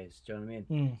wasted days, do you know what I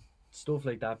mean? Stuff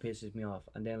like that pisses me off.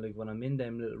 And then, like, when I'm in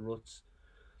them little ruts,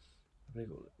 like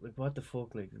what the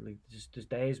fuck, like just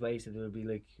days wasted. It'll be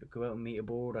like, go out and meet a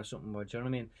board or something, or, do you know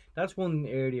what I mean? That's one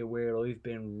area where I've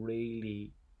been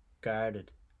really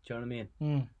guarded, do you know what I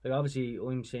mean? Like, obviously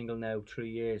I'm single now 3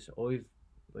 years. I've,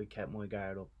 like, kept my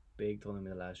guard up big time in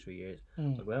the last 3 years.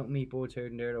 So go out and meet boards here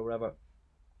and there or whatever,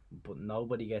 but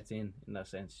nobody gets in that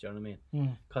sense, do you know what I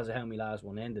mean? Because of how my last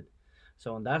one ended.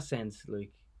 So in that sense,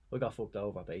 like, I got fucked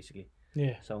over basically.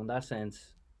 Yeah. So in that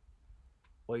sense,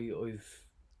 I've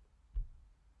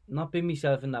not been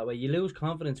myself in that way. You lose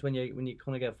confidence when you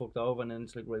kind of get fucked over, and then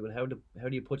it's like, right, well, how do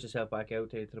you put yourself back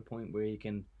out there to the point where you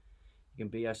can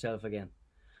be yourself again?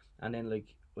 And then,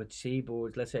 like, with see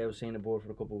boards, let's say I was seeing a board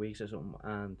for a couple of weeks or something,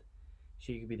 and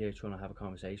she could be there trying to have a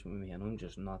conversation with me, and I'm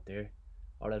just not there,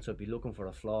 or else I'd be looking for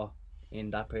a flaw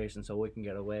in that person so I can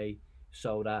get away,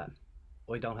 so that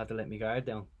I don't have to let me guard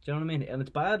down. Do you know what I mean? And it's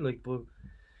bad, like, but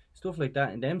stuff like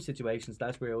that in them situations,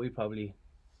 that's where we probably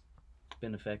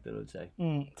been affected, I'd say.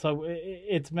 So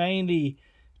it's mainly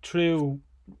through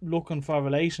looking for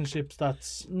relationships.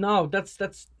 That's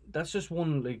just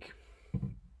one, like,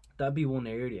 that'd be one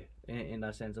area in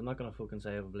that sense. I'm not gonna fucking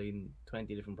say I have a bleeding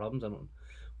 20 different problems on it,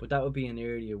 but that would be an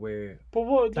area where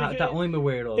that I'm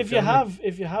aware of. If you have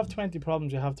 20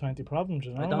 problems, you have 20 problems.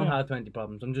 You know I don't have 20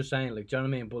 problems. I'm just saying, like, do you know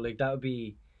what I mean? But like, that'd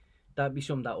be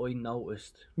something that I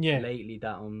noticed lately,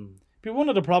 that be one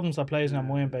of the problems that plays in your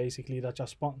mind, basically, that you're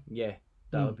spotting. Yeah,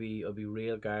 that would be, I'd be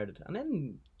real guarded. And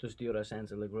then just the other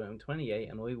sense of, like, right, I'm 28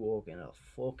 and I work in a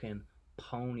fucking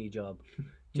pony job. Do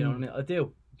you know what I mean? I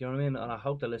do. Do you know what I mean? And I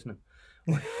hope they're listening.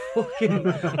 Because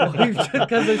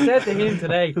I said to him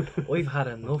today, I've had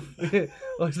enough. I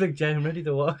was like, Jay, I'm ready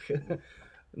to walk.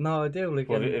 No, I do. Like,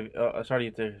 But if,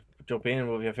 sorry to jump in,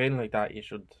 but if you're feeling like that, you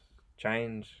should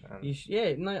change.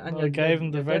 And and I gave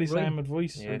him the you're very dead right. same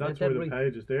advice. Yeah. And that's You're why dead the right.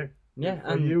 page is there. Yeah, For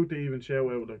and you to even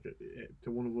shout out like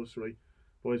to one of us, right,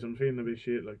 boys, I'm feeling a bit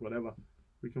shit, like whatever.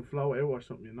 We can float out or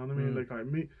something, you know what I mean? Like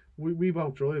we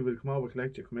both drive, we'll come over,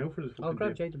 collect you, come out for this fucking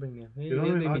grab gym. Jay to bring me. You know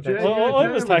what I mean? I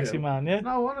was yeah, taxi yeah. man, yeah.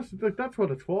 No, honestly, like that's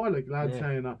what it's for. Like lads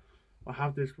saying that I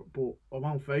have this, but I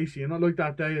won't face you. Not like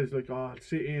that day is like, oh, I'll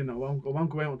sit in. I won't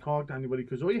go out and talk to anybody,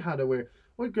 because I had it where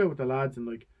I'd go out with the lads and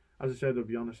like, as I said, I'd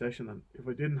be on a session, and if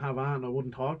I didn't have Ant, I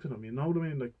wouldn't talk to them. You know what I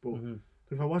mean? Like, but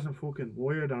if I wasn't fucking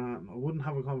wired or Ant, I wouldn't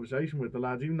have a conversation with the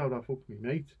lads, even though they're fucking me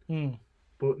mates.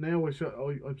 But now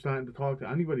I'm starting to talk to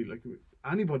anybody. Like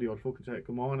anybody, I'll fucking say,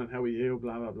 "Come on," and how are you?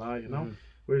 Blah blah blah. You know.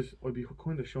 Whereas I'd be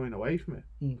kind of shying away from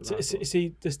it.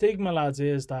 See, the stigma, lads,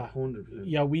 is that 100%.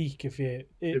 you're weak if you're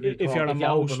you're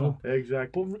emotional.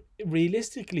 Exactly. But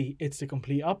realistically, it's the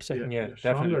complete opposite. Yeah, you're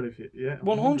stronger definitely. if you,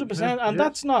 100%, and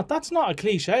that's not a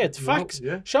cliche. It's No, facts.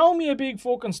 yeah. Show me a big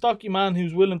fucking stocky man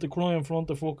who's willing to cry in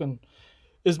front of fucking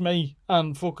is me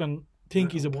and fucking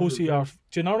think he's a pussy, or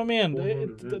do you know what I mean?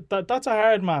 100%. That's a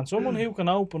hard man. Someone who can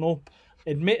open up,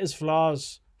 admit his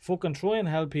flaws, fucking try and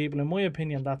help people. In my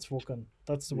opinion, that's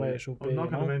the way it should be. I'm not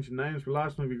you going to know? mention names, but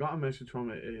last night we got a message from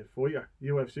a fighter,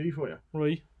 UFC fighter.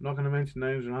 Right. I'm not going to mention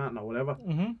names or anything or whatever.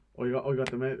 Mm-hmm. I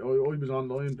got the I was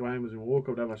online, Dwayne was in work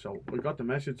or whatever, so I got the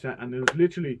message sent, and it was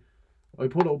literally, I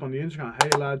put it up on the Instagram,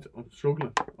 hey lads, I'm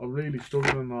struggling. I'm really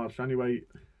struggling or anyway,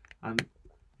 and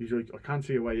he's like, I can't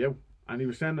see a way out. And he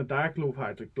was sending dark love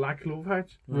hearts, like black love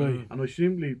hearts. Right. And I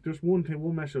simply, just one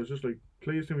message, I was just like,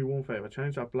 please do me one favour,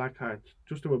 change that black heart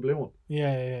just to a blue one.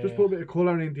 Yeah. Just put a bit of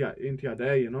colour into your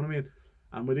day, you know what I mean?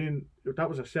 And within, that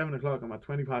was at 7 o'clock, and at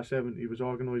 7:20, he was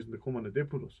organising to come on a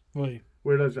dip with us. Right.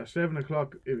 Whereas at 7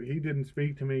 o'clock, if he didn't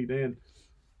speak to me then,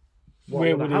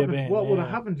 Where would he have been? What would have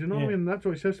Yeah. happened? You know what I mean? And that's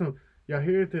what he says to him. You're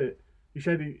here to. He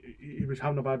said he was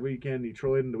having a bad weekend. He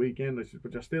tried in the weekend. I said,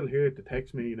 but you're still here to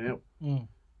text me now. Mm.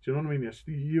 Do you know what I mean?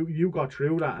 You got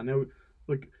through that, and now,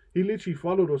 like, he literally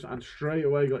followed us and straight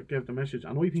away gave the message.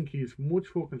 And I think he's much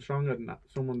fucking stronger than that.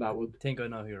 Someone that would. I think I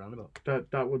know who you're on about.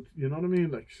 That would, you know what I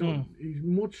mean? Like, so he's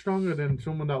much stronger than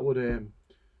someone that would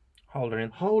Hold it in.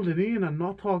 hold it in and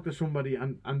not talk to somebody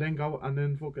and then go and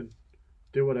then fucking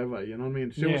do whatever. You know what I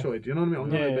mean? Suicide. You know what I mean? I'm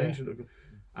not gonna mention it,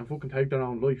 and fucking take their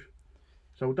own life.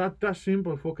 So that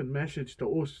simple fucking message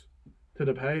to us, to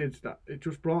the page, that it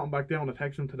just brought him back down. I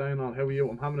text him today and all, how are you?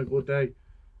 I'm having a good day.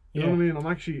 You know what I mean? I'm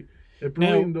actually, it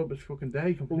brightened up his fucking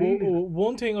day completely.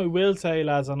 One thing I will say,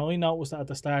 lads, and I noticed that at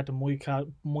the start of my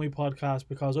podcast,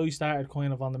 because I started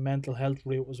kind of on the mental health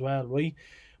route as well, right?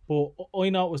 But I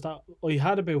noticed that I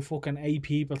had about fucking 8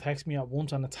 people text me at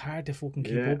once, and it's hard to fucking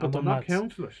keep up with them, not lads.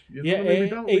 counsellors. You Yeah, know what I mean?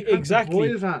 We can't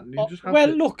exactly. advise that. You just have Well,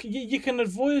 to, look, you can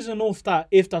advise enough that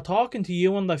if they're talking to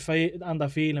you and they're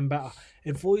feeling better,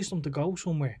 advise them to go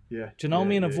somewhere. yeah. Do you know what I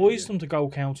mean? Advise them to go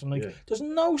counselling. Like, there's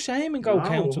no shame in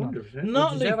counselling. 100%.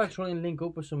 Not Did you like ever try and link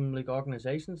up with some like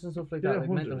organisations and stuff like Yeah, that, like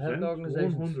mental health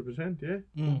organisations? 100%,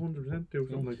 yeah. 100% do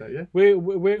something like that, yeah.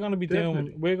 we're gonna be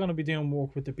Definitely. doing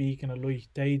work with the Beacon of Light.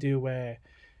 They do I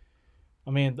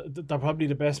mean, they're probably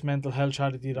the best mental health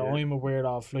charity that I'm aware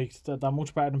of. Like, they're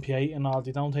much better than P8 and all.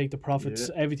 They don't take the profits.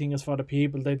 Yeah. Everything is for the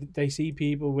people. They see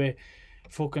people with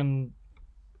fucking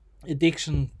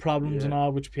addiction problems and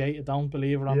all, which P8 don't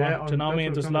believe it or not. Do you know what I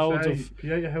mean? There's loads of.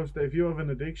 Your house, if you have an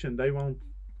addiction, they won't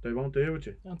deal with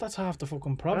you. And that's half the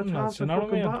fucking problem. That's Lads, half you the know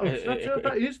what I fucking mean? battle.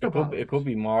 That is the battle. It could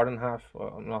be more than half.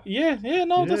 I'm not. Yeah,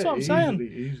 no, that's what I'm saying.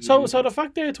 Easily, So easily. the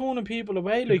fact they're turning people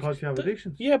away, like, Because you have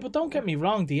addictions. yeah, but don't get me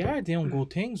wrong, they are doing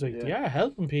good things, like they are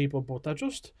helping people, but they're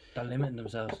just They're limiting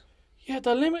themselves. they're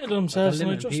limiting themselves, They're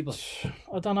and I limiting just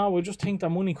I don't know, I just think that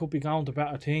money could be going to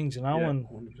better things, you know, Yeah, and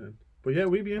 100%. But yeah,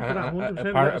 we'd be into that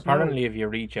 100%. Apparently, if you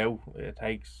reach out, it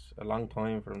takes a long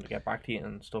time for them to get back to you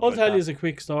and stuff. I'll like tell that. you a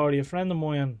quick story. A friend of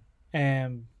mine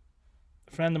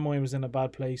was in a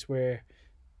bad place where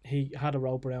he had a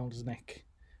rope around his neck,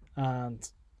 and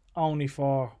only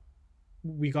for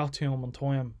we got to him on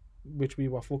time, which we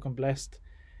were fucking blessed.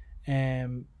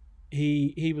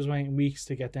 He was waiting weeks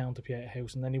to get down to Pieta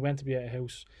House, and then he went to Pieta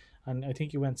House, and I think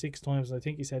he went 6 times. And I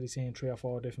think he said he's seen 3 or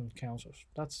 4 different counsellors.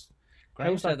 That's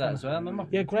Graham how's said that gonna- as well, remember?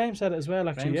 Yeah, Graham said it as well.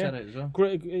 Actually, Graham yeah. said it as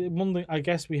well. One thing I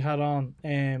guess we had on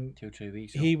 2-3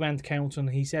 weeks ago. he went counselling.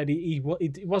 He said he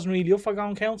wasn't really up for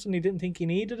going counselling. He didn't think he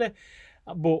needed it,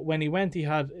 but when he went, he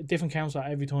had a different counsellor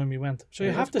every time he went. So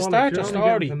you have to start your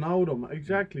story. To know them.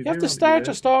 Exactly. You have to start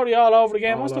your story all over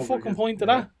again. All What's the over fucking again, point of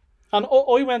yeah. that? And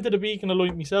I went to the Beacon of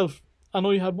Light myself, and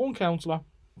I had one counsellor,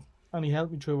 and he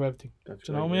helped me through everything. That's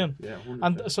Do you know right, what I mean? Yeah,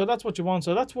 100%. And so that's what you want.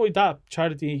 So that's why that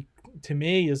charity to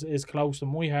me is close to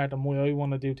my heart and why I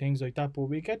want to do things like that. But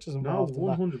we get us No, involved in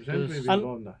that. 100% we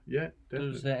involved in that. Yeah,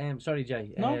 There's definitely. sorry,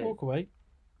 Jay. No, walk away.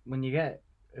 When you get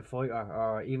a fighter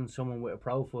or even someone with a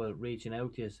profile reaching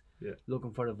out to you,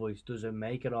 looking for advice, does it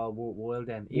make it all worthwhile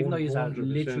then? Even though you're 100%.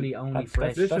 literally only That's,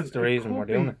 fresh. that's the reason we're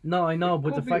doing it. No, I know, but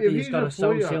the could be- fact if that he's you've got a it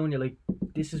so fighter- soon, you're like,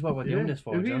 this is what we're doing this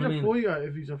for. If Do you he's know what I a mean? fighter,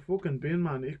 if he's a fucking bin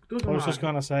man, it doesn't I was matter. just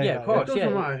gonna say Yeah, that. of course. It doesn't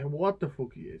yeah. matter what the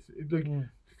fuck he is. Like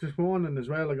this morning as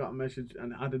well, I got a message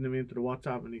and added him into the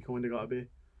WhatsApp, and he kind of got a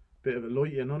bit of a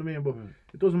light. You know what I mean? But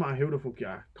it doesn't matter who the fuck you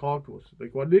are. Talk to us.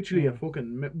 Like we're literally a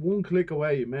fucking one click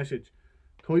away. Message,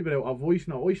 type it out. A voice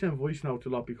note. I send voice notes a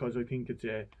lot because I think it's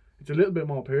a little bit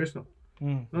more personal. You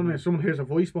know what I mean? Someone hears a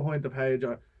voice behind the page,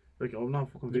 or like, I'm not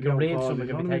fucking You video can read calling, something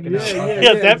you know and what I be mean? taken out.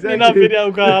 Yeah, definitely not exactly.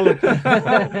 video calling.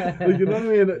 Like, you know what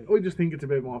I mean? I just think it's a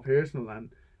bit more personal, and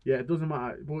yeah, it doesn't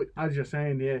matter. But as you're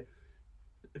saying, yeah,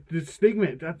 the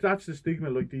stigma, that's the stigma.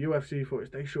 Like the UFC fighters,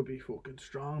 they should be fucking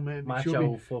strong, man. They should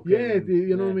Macho be, fucking. yeah,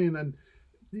 you know what I mean? And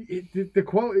the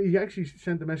quote, he actually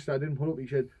sent the message that I didn't put up. He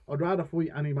said, "I'd rather fight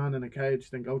any man in a cage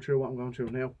than go through what I'm going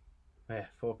through now." Yeah,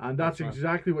 fuck. And that's man.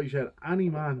 exactly what he said. Any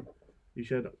man, he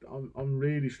said, I'm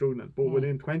really struggling, but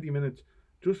within 20 minutes,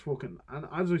 just fucking. And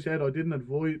as I said, I didn't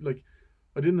advise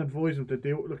him to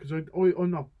do it, because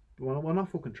I'm not. We're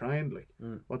not fucking trying, like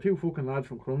we're two fucking lads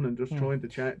from Crumlin just trying to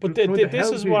chat. But this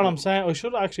is what I'm saying. I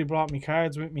should have actually brought my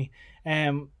cards with me.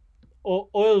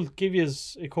 I'll give you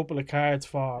a couple of cards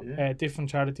for different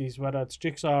charities, whether it's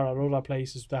Jigsaw or other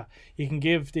places, that you can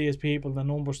give these people the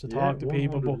numbers to talk to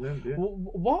people. But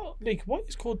what you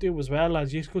could do as well,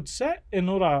 lads, you could set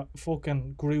another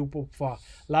fucking group up for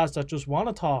lads that just want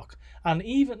to talk. And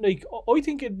even I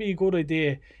think it'd be a good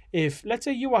idea if, let's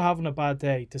say, you were having a bad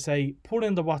day, to say, put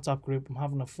in the WhatsApp group, I'm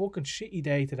having a fucking shitty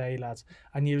day today, lads,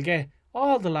 and you'll get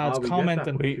all the lads we get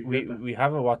commenting. that. We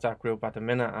have a WhatsApp group at the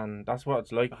minute, and that's what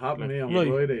it's like. It happened to me on Right.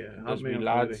 Friday. There's be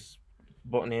lads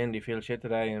butting in, they feel shit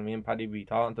today, and me and Paddy be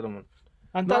talking to them.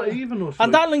 And Not that, even us. and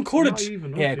like, that'll encourage. not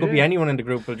even us, Yeah, it could be anyone in the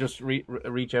group. Will just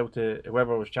reach out to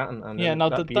whoever was chatting, and Yeah, then no,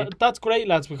 that'd be it. that's great,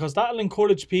 lads, because that'll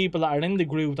encourage people that are in the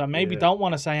group that maybe Yeah. don't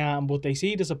want to say anything, but they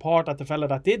see the support that the fella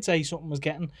that did say something was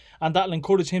getting, and that'll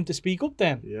encourage him to speak up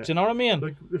then. Yeah. Do you know what I mean?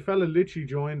 Like the fella literally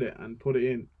joined it and put it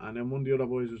in, and then one of the other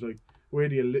boys was like, "Where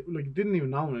do you live?" Like didn't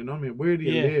even know me. You know what I mean? Where do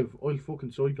you Yeah. live? I'll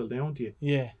fucking cycle down to you.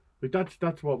 Yeah. Like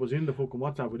that's what was in the fucking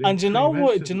WhatsApp. within And do you 3 know what?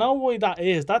 messages. Do you know why that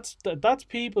is? That's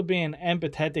people being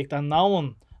empathetic and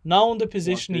knowing the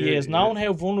position he they- is, knowing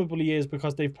how vulnerable he is,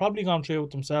 because they've probably gone through it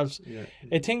themselves. Yeah.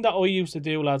 A thing that I used to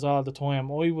do, lads, all the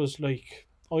time, I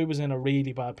was in a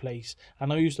really bad place,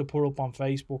 and I used to put up on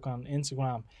Facebook and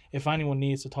Instagram, if anyone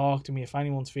needs to talk to me, if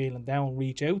anyone's feeling down,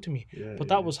 reach out to me. Yeah, But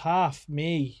that was half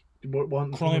me.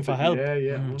 Wanting crying for something- help. Yeah,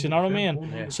 yeah. Do you know what I mean?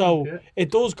 100%, So yeah.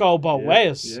 it does go both Yeah,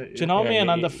 ways. yeah, Do you know what I mean?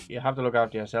 And you have to look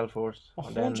after yourself first.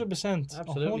 and then- 100%,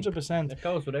 Absolutely. 100%. It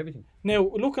goes with everything. Now,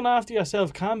 looking after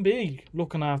yourself can be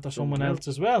looking after someone else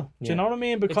as well. Do you know what I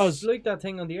mean? It's Because like that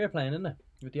thing on the airplane, isn't it?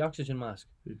 With the oxygen mask.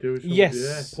 You do something,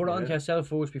 Yes. Put it onto yourself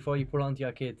first before you put it onto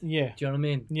your kid. yeah, Do you know what I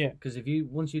mean? yeah, Because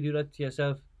once you do that to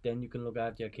yourself, then you can look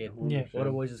after your kid. Yeah.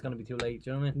 Otherwise, it's going to be too late. Do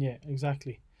you know what I mean? yeah,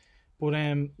 exactly. But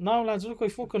no, lads, look, I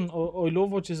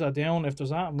love what you are doing. If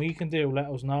there's anything we can do, let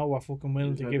us know. We're fucking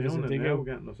willing to give us a dig out.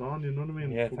 Getting us on, you know what I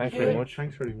mean? Yeah, Fucking thanks very great. much.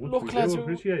 Thanks very much. Look, we lads, do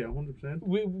appreciate it 100%.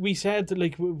 We said,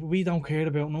 like, we don't care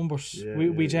about numbers. Yeah, we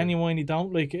yeah. genuinely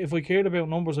don't. Like, if I cared about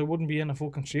numbers, I wouldn't be in a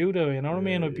fucking studio, you know what I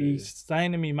mean? Yeah, I'd be yeah.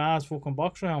 staying in my ma's fucking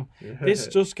box room. Yeah. This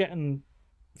is just getting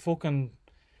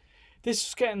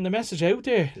the message out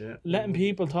there. Yeah. Letting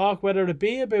people talk, whether it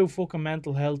be about fucking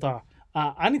mental health or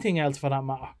anything else for that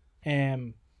matter.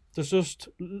 There's just,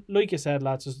 like you said,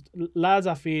 lads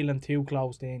are feeling too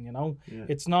closed in, you know. Yeah.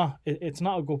 It's not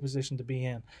a good position to be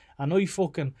in. And I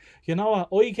fucking, you know what,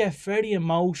 I get very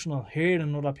emotional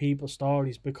hearing other people's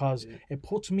stories, because it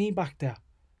puts me back there.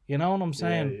 You know what I'm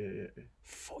saying? Yeah.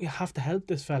 You have to help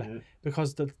this fella, Yeah.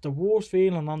 because the worst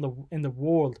feeling in the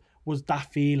world was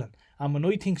that feeling. And when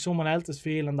I think someone else is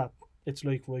feeling that, it's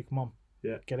like, right, come on,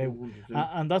 Yeah. get out. 100%.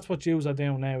 And that's what Jews are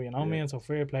doing now, you know what I mean? So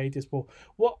fair play to this. But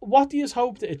what do you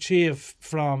hope to achieve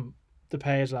from the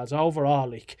page, lads, overall?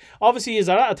 Like, obviously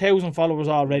you're at 1,000 followers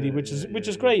already, which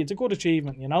is great. It's a good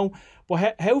achievement, you know.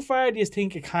 But how far do you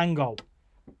think it can go?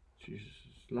 Jesus,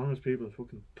 as long as people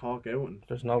fucking talk out and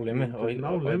There's no limit. there's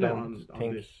no I limit don't on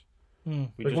think this. we Like,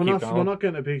 just we're keep not going.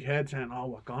 getting a big head saying, "Oh,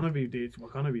 we're gonna be this, we're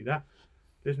gonna be that."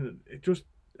 Listen, it just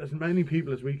as many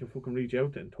people as we can fucking reach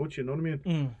out to and touch. You know what I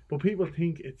mean? But people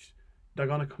think they're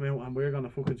gonna come out and we're gonna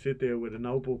fucking sit there with a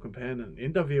notebook and pen and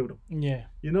interview them. Yeah.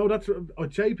 You know, that's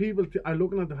I'd say people are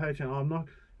looking at the page saying, "Oh, I'm not."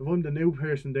 If I'm the new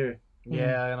person there,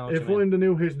 Yeah, I know what If you mean. I'm the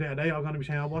new his there, they are going to be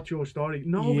saying, "Oh, what's your story?"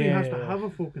 Nobody has to Yeah. have a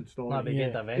fucking story. Not a big Yeah.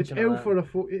 intervention. It's or out for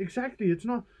that. exactly. It's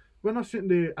not. We're not sitting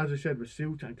there, as I said, with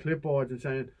suits and clipboards and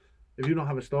saying, "If you don't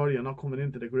have a story, you're not coming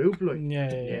into the group." Like,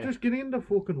 Yeah. just get in the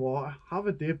fucking water, have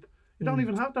a dip. You don't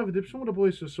even have to have a dip. Some of the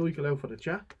boys just cycle out for the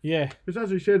chat. Yeah. Because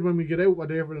as I said, when we get out, we're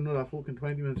there for another fucking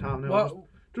 20 minutes, half an hour. Well,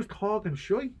 Just talking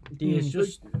shit. do you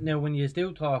just now when you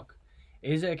do talk,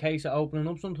 is it a case of opening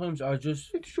up sometimes, or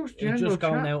just It's just you're general just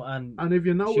going chat. out and And if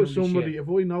you notice shooting somebody, shit? if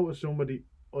I notice somebody,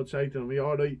 I'd say to them, "You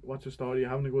all right? What's the story? You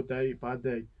having a good day? Bad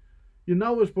day?" You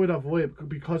notice by that vibe,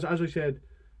 because as I said,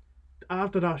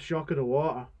 after that shock of the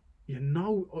water, you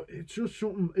know, it's just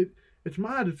something. It's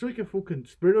mad. It's like a fucking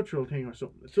spiritual thing or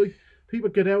something. It's like people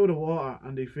get out of the water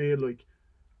and they feel like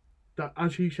that.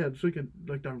 As he said, it's like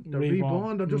they're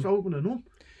reborn. They're just opening up.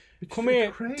 Come It's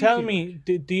here, crazy. tell me,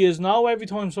 do you know every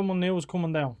time someone new was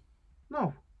coming down?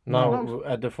 No. No,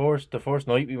 the first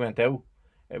night we went out,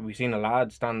 we seen a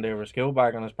lad stand there with a skill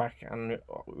bag on his back, and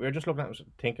we were just looking at him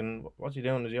thinking, "What's he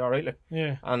doing? Is he all right?" Like,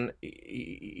 Yeah. and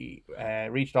he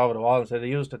reached over the wall and said, "He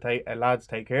used to take lads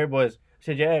take care, boys." I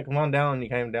said, "Yeah, come on down." And he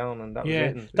came down, and that was Yeah.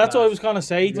 it. And That's what I was going to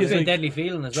say to you. it's It's a like, deadly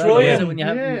feeling as try well. Is and- it, when you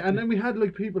have Yeah, and then we had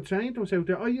like people saying to us out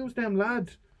there, "I use them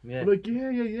lads." yeah. We're like,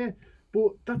 yeah.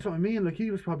 But that's what I mean. Like,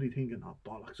 he was probably thinking, "Oh,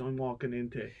 bollocks, I'm walking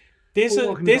into." This We're is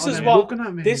walking this down is there what looking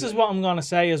at me. this is what I'm gonna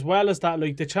say, as well as that.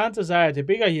 Like, the chances are, the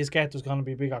bigger you get, there's gonna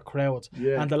be bigger crowds,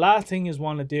 Yeah. and the last thing you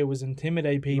want to do is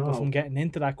intimidate people No. from getting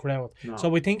into that crowd. No. So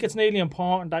we think it's nearly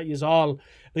important that you all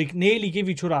like nearly give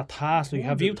each other a task. Like,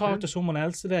 have you 100%. talked to someone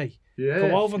else today? Yeah.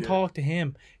 Go over and talk to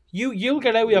him. You'll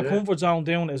get out of your Yeah. comfort zone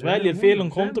doing it as well. Yeah, You'll feel 100%.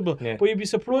 uncomfortable, Yeah. but you'd be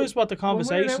surprised what the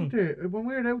conversation. When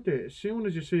we're out there, as soon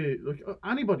as you see like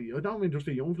anybody, I don't mean just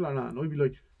a young fella, and I'd be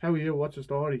like, "How are you? What's the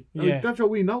story?" Like, Yeah. that's what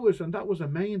we noticed, and that was the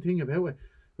main thing about it.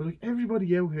 But like,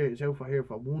 everybody out here is out for here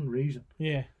for one reason: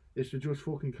 Yeah, is to just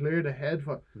fucking clear the head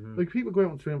for. Mhm. Like, people go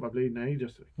out and swim for bleeding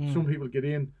ages. Some people get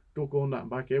in, duck under, and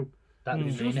back out. That'd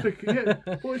It's be me just now.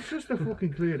 well, it's just to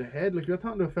fucking clear the head. Like, you're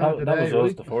talking to a fella that today, was us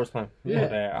right? the first time. Yeah.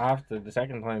 But after the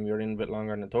second time, you're in a bit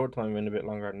longer, and the third time, you're in a bit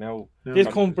longer. Now, this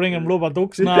come bringing rubber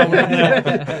ducks now. No,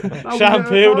 we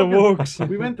Shampoo were the talking- works.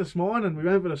 We went this morning. We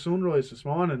went for the sunrise this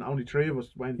morning. Only three of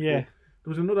us went. Yeah. But there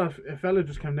was another a fella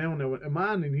just came down now, a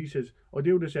man, and he says, "I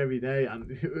do this every day." And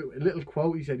a little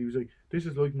quote he said, he was like, "This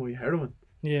is like my heroin."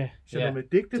 Yeah. He said, Yeah. "I'm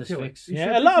addicted It's to it." fixed. He Yeah,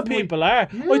 said, a lot of "This is my-" people are.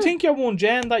 Yeah. I think your one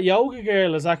Jen, that yoga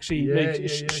girl, is actually Yeah, like yeah,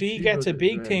 she she gets does a it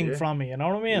big as thing well, yeah. from me. You know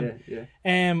what I mean?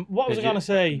 Yeah. What was I Did you- gonna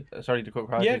say? sorry to cut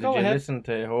across. Yeah, you, did go you ahead. listen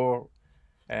to her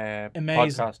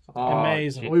Amazing. podcast?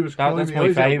 Amazing. gee, I was crying that's my my eyes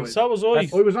out, favourite. boys. So was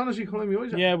I. I was honestly crying my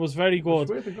eyes out. Yeah, it was very I good.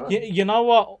 swear to God. You know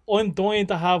what? I'm dying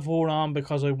to have her on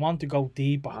because I want to go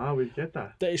deeper. Ah, we get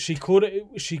that. She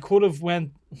could have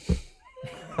went.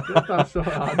 Get that so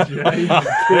hard, Jay.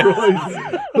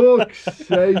 Christ. Fuck's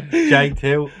sake. Jay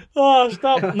too. Oh,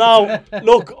 stop! No,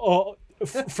 look.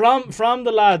 From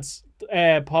the lads'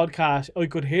 podcast, I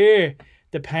could hear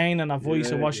the pain in her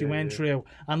voice of what she went through,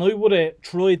 and I would have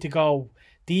tried to go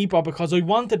deeper because I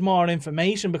wanted more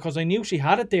information because I knew she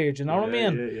had it there. Do you know what I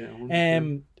mean?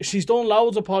 Yeah. She's done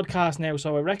loads of podcasts now,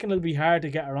 so I reckon it'll be hard to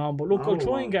get her on. But look, I'll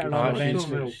try and get her No, on she's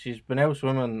eventually. done She's been out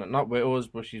swimming, not with us,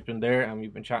 but she's been there, and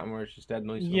we've been chatting with her. She's dead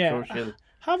nice. Yeah. I'm sure she'll.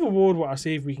 Have a word with her,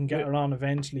 see if we can get her on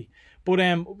eventually. But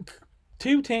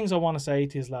two things I want to say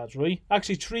to you lads, right?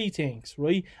 Actually, three things,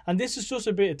 right? And this is just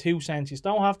a bit of 2 cents. You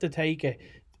don't have to take it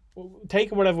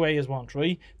whatever way you want,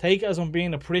 right? Take it as I'm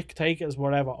being a prick, take it as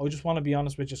whatever. I just want to be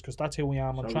honest with you because that's who I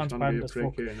am. I'm transparent as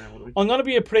fuck. I'm going to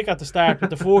be a prick at the start, but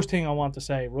the first thing I want to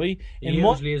say, right? He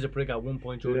usually is a prick at one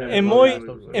point. Yeah. In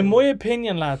my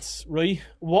opinion, lads, right,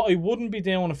 what I wouldn't be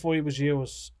doing if I was you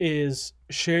is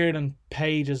sharing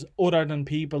pages other than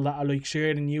people that are like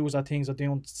sharing news or things or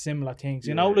doing similar things,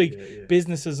 you know, like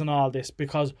businesses and all this,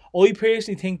 because I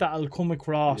personally think that I'll come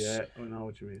across Yeah, I know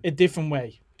what you mean. a different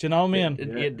way. Do you know what I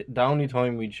mean? The only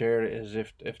time we'd share it is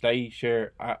if they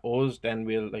share at us, then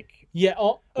we'll like. Yeah.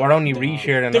 We're only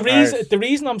resharing The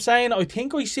reason I'm saying I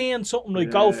think I seen something like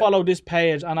go follow this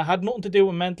page, and it had nothing to do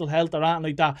with mental health or anything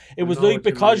like that. It was know like what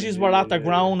you because mean, you were yeah, at the yeah,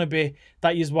 ground a bit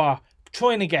that you were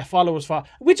trying to get followers for,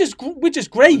 which is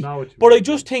great. know what you But I mean,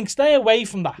 just think stay away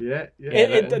from that.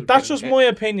 Yeah. That's just my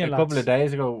opinion, A couple lads. of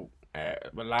days ago,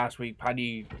 well, last week,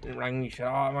 Paddy rang me. Said, "Oh,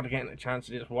 I'm not getting a chance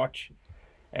to just watch.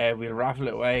 We'll raffle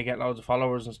it away, get loads of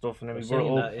followers and stuff, and then we brought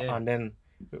it up, that, yeah. and then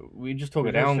we just took We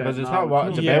it just down said, because it's no, not what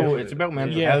it's it's about. not. It's about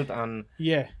mental Yeah. health and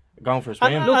Yeah. going for a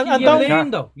swim. And Look, don't- you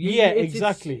learn though. Yeah, It's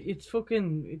exactly. It's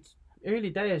fucking. It's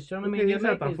Early days, do you know what I Okay, mean? you You said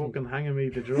make that these fucking things. hanging me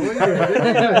to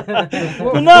dry.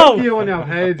 But no. You on your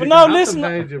page. But you no, can have listen. the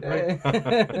page, you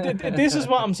prick. This is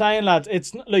what I'm saying, lads.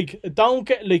 It's like, don't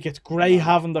get like, it's great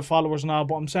having the followers now,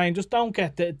 but I'm saying just don't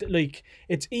get like,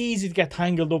 it's easy to get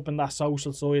tangled up in that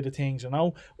social side of things, you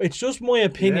know. It's just my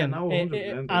opinion, Yeah, no,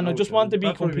 100%, and I just want to be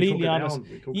That's why we took completely it honest.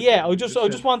 down. We took it Yeah, down. I just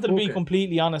said, wanted to be fuck it.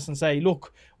 completely honest and say,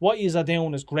 look, what you are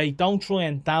doing is great. Don't try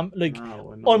and like.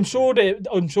 No, I know. I'm sure there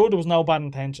was no bad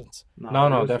intentions. No,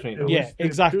 it was- definitely it not. was Yeah, just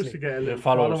exactly. to get a little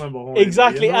followers. following behind it,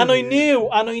 Exactly, you know, and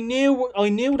I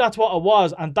you- knew that's what it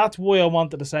was, and that's why I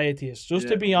wanted to say it to you, just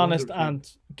to Yeah, be honest 100%.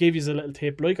 and give you a little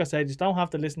tip. Like I said, you don't have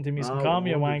to listen to me and No, call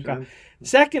me a 100%. wanker.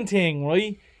 Second thing,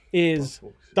 right, is Oh,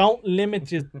 fuck's sake.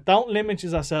 don't limit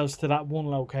yourselves to that one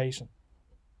location.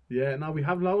 Yeah, now we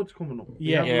have loads coming up.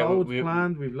 Yeah. We have Yeah, loads we-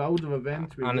 planned. We've loads of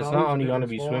events. We've And it's loads not of only going to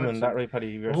different be swimming, sports that and- right, Paddy?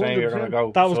 You were saying you're going to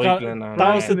go That was cycling that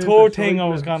and was the Cycling, third the thing I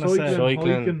was cycling, gonna say.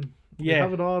 Cycling. hiking. Yeah. We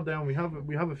have it all down.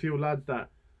 We have a few lads that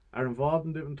are involved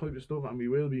in different types of stuff, and we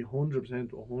will be 100%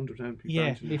 be Yeah.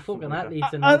 branching Be into stuff fucking like that. athletes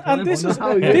and And this is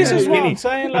Oh, yeah, this is yeah, what yeah. I'm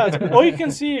saying, lads. I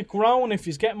can see it growing if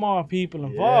you get more people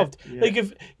involved. yeah. Like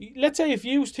if let's say if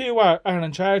you two are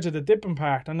in charge of the dipping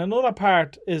part, and another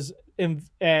part is in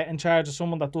charge of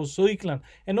someone that does cycling,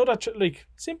 another like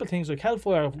simple things like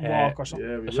hellfire walk or something.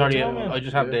 Yeah, we will Sorry, do Yeah, all man. that, I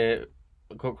just have yeah. to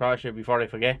cut across you before I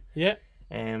forget. Yeah,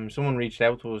 Someone reached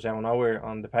out to us out nowhere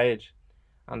on the page,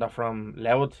 and they're from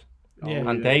Louth, yeah,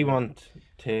 and they want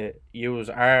to use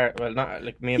our not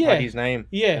like me and Yeah. Paddy's name.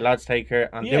 Yeah. The lads take her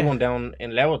and Yeah. do one down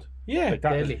in Louth. yeah. Like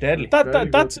that is Deadly. deadly. That Very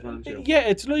that's good franchise. yeah.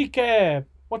 It's like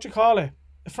what you call it,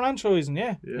 franchising.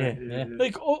 Yeah. Yeah.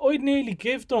 Like I'd nearly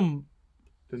give them.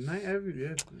 The night every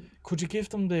yeah. Could you give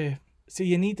them the? See,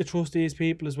 you need to trust these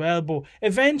people as well. But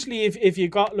eventually, if you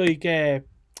got like.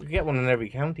 You get one in every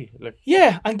county. Like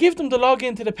Yeah, and give them the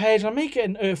login to the page and make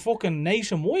it a fucking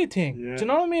nationwide thing. Yeah. Do you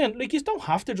know what I mean? Like, you don't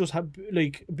have to just have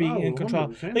like be Oh, in control.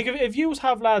 100%. Like, if you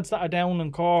have lads that are down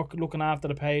in Cork looking after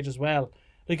the page as well,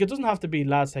 like it doesn't have to be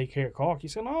lads take care of Cork. You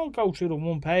can all go through the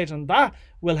one page, and that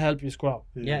will help you scroll.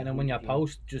 Yeah, and then when you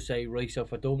post, just say, right, so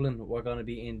for Dublin, we're going to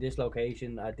be in this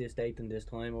location at this date and this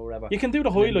time or whatever. You can do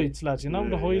the highlights, lads. You know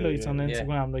the Yeah, highlights on yeah.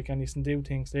 Instagram, like, and you can do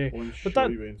things there. I'm But sure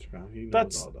that- you Instagram. He knows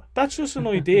That's all that. that's just an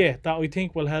idea that I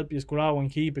think will help you grow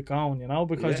and keep it going. You know,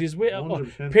 because Yeah, you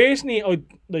 100%. personally,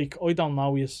 I don't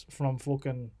know you from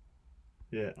fucking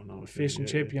Yeah, I know. fish and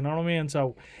yeah, chip. yeah. You know what I mean?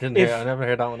 So. didn't If- hear, I never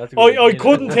heard that one. That's a good I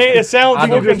couldn't think it sounds I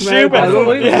fucking just made stupid. that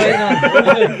up.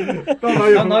 Yeah. Don't know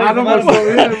you from know you Adam from or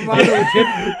something.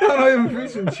 Yeah, don't know you from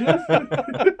fish and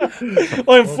chips.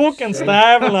 I'm fucking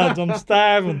starving, lads. I'm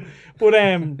starving. But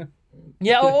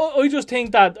yeah, I just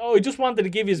think that I just wanted to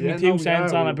give you my 2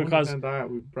 cents on it because we're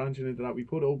branching into that. We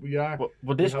put it up. We are.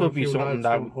 But this We have a could be few something lads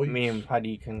that doing me hikes. and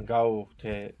Paddy can go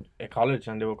to a college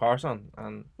and do a course on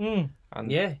and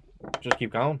Yeah. just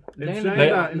keep going. In Learn saying a bit-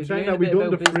 that, in we've saying learned that, a we bit done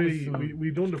the about free. business and-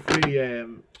 We done the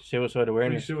free. Suicide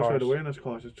awareness Suicide course. awareness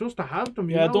courses just to have them.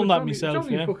 You Yeah, I know, done it's that only, myself, It's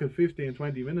only yeah. fucking 15,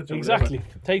 20 minutes. Or exactly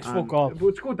whatever. takes fuck And- off. But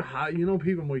it's good to have. You know,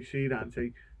 people might see that and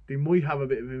say they might have a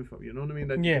bit of info. You know what I mean?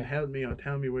 That Yeah. can help me or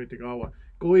tell me where to go or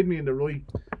guide me in the right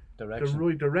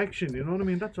direction. You know what I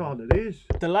mean? That's all it is.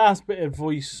 The last bit of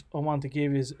advice I want to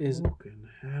give is Fucking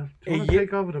hell! Do you Hey, want to you-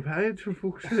 take over the page for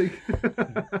fuck's sake?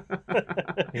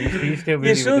 He's still you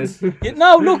busy should. with this.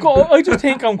 No, look, I just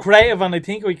think I'm creative and I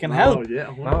think we can help. Oh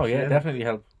yeah, No, yeah, 100%. definitely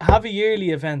help. Have a yearly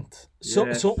event,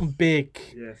 Yes. something big.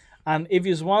 Yes. And if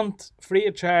you want free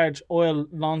of charge, I'll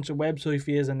launch a website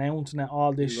for you announcing it,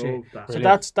 all this shit. Love that. So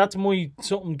Brilliant. that's my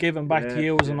something giving back to Yes,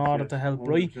 you in yes, order yes, to help,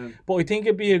 right? 100%. But I think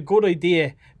it'd be a good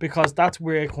idea because that's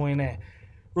where kind of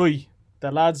right.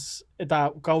 The lads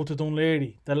that go to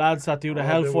Dunleary, the lads that do the Oh,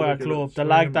 Hellfire they would Club, get the a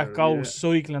lag that swimmer, goes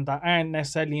cycling that aren't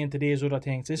necessarily into these other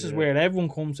things. This is Yeah. where everyone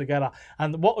comes together.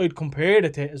 And what I'd compare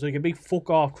it to is like a big fuck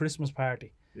off Christmas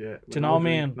party. Yeah. Do you know what I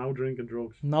mean? No drinking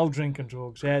drugs. No drinking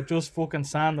drugs, yeah, just fucking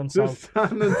sand and salt. Just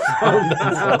stand and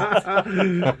salt.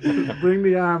 Bring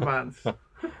the armbands.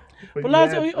 But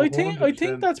lads, yeah, I think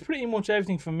 100%. that's pretty much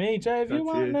everything for me. Jay, have you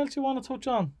That's anything it. else you want to touch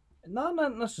on? No,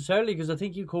 not necessarily, because I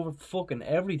think you covered fucking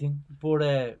everything.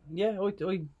 But yeah, I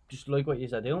just like what you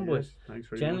said doing, boys. Yes, thanks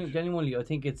very much. Genuinely, I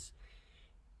think it's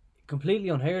completely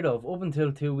unheard of up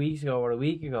until 2 weeks ago or a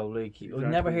week ago. Like, I've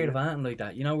never Exactly, heard of yeah. anything like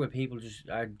that. You know, where people just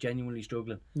are genuinely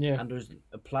struggling, Yeah. and there's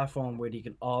a platform where they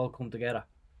can all come together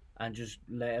and just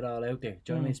let it all out there.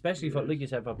 Do you know what I mean? Mm. Especially for, like you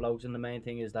said, for blokes. And the main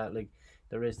thing is that, like,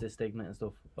 there is this stigma and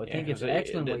stuff. I think it's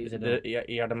excellent what you said. doing.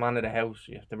 You're the man of the house.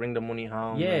 You have to bring the money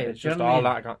home. Yeah, and it's just generally-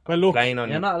 all that Well, look, playing on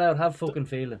You're you. not allowed to have fucking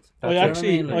feelings. I Do you know what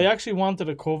actually, mean? Like, I actually wanted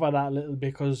to cover that a little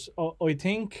because I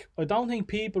don't think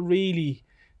people really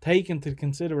take into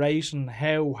consideration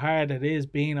how hard it is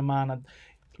being a man. And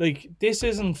like, this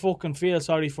isn't fucking feel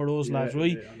sorry for those lads,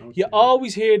 right? I know what You mean.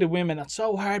 always hear the women, it's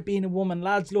so hard being a woman,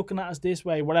 lads looking at us this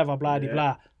way, whatever, blah, Yeah.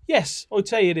 blah. Yes, I'd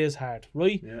say it is hard,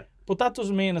 right? Yeah. But that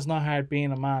doesn't mean it's not hard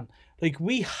being a man. Like,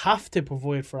 we have to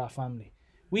provide for our family.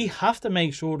 We have to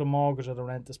make sure the mortgage or the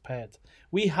rent is paid.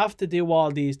 We have to do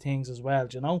all these things as well,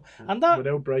 do you know? And that,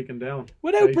 Without breaking down.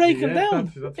 without Basically, breaking yeah, down,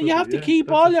 that's you what- have to yeah, keep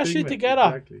that's all the your shit stigma, together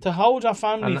exactly. to hold your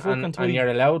family fucking and tight. you're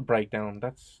allowed breakdown.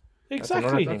 That's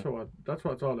Exactly. another thing. That's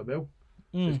what it's all about.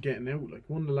 Is getting out. Like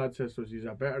one of the lads says to us, he's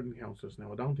are better than counsellors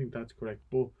now. I don't think that's correct,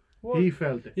 but Well, he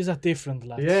felt it. Is that different,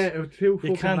 lads? Yeah, it was two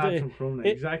fucking can't- lads from Crumlin.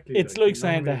 Exactly. It's you know like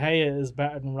saying what De I mean? Gea is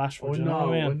better than Rashford. I You know know,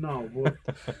 what I I mean? know,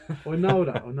 but I know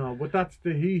that, I know. But that's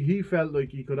the he felt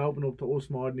like he could open up to us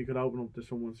more than he could open up to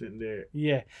someone sitting there.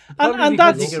 Yeah, Probably and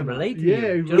because that's they can relate to Yeah,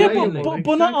 you. Do you know yeah, what I mean?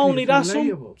 but not Exactly, only it's that, some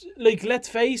relatable. like, let's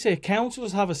face it,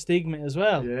 councillors have a stigma as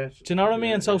well. Yes. Do you know what I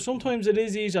mean? Yeah, So yeah. sometimes it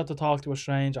is easier to talk to a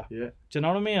stranger. Yeah. Do you know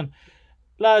what I mean?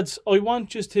 Lads, I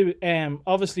want you to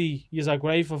obviously you are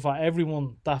grateful for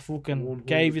everyone that fucking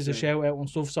gave you a 100%. shout out and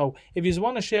stuff. So if you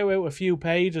want to shout out a few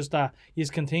pages that you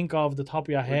can think of the top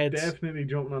of your We're heads, definitely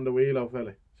jumping on the wheelo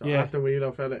fella. So Yeah. at the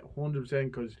wheelo fella,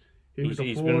 100%, because he was the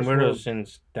He's first been with one. us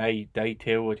since day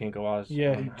 2, I think it was.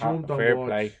 Yeah. He Ha- jumped on fair board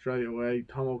play. straight away.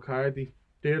 Tom O'Carty,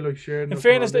 they're like sharing. in the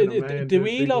fairness, the content, man.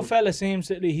 Wheelo fella seems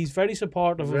that he's very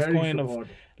supportive of kind of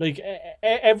like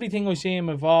everything I see him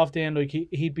involved in. Like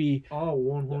he'd be. Oh,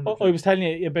 100. I was telling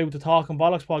you about the Talking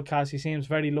Bollocks podcast. He seems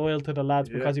very loyal to the lads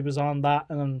Yeah. because he was on that,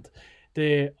 and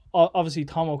the obviously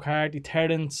Tom O'Carty,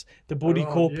 Terence, the Buddy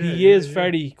Oh, Cup. yeah, He yeah, is yeah.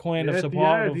 very kind of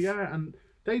supportive. They are, and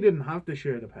they didn't have to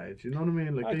share the page. You know what I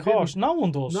mean? Like Of they course, didn't- no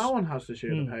one does. No one has to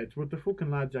share Mm. the page, but the fucking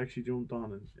lads actually jumped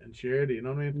on and shared it. You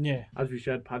know what I mean? Yeah, As we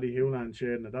said, Paddy Hewland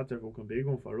sharing it. That's a fucking big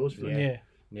one for us. Like, yeah.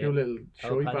 Yeah. Two little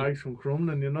Oh, shy Paddy. bags from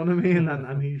Crumlin. You know what I mean?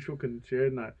 And he fucking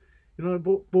sharing that. You know,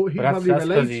 but he But that's probably because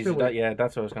relates he's to it. yeah,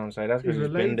 that's what I was gonna say. That's because He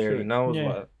he's been relates there. to He it. knows Yeah.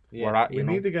 what Yeah. we're at. We You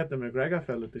know. need to get the McGregor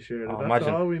fella to share it. Oh, That's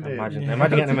all imagine, we need. imagine, Yeah.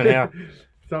 imagine getting him in here.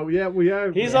 So yeah, we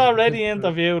are. He's already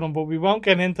interviewed him, but we won't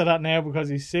get into that now because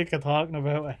he's sick of talking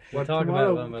about it. Well, talk about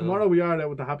tomorrow, them, tomorrow we are out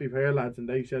with the Happy Pair lads, and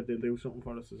they said they'll do something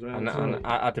for us as well. And, so, and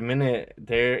at the minute,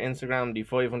 their Instagram, the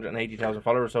 580,000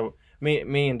 followers. So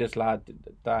me and this lad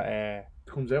that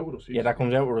comes out with us. that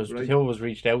comes out with us. Right. The two of us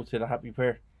reached out to the Happy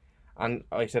Pair, and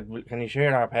I said, "Well, can you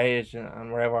share our page and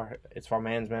wherever it's for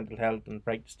men's mental health and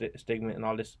break the stigma and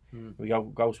all this? Mm. We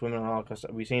go swimming and all because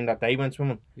we seen that they went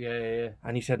swimming." Yeah.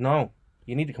 And he said, "No,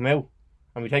 you need to come out."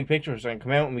 And we take pictures and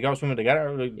come out and we go swimming together.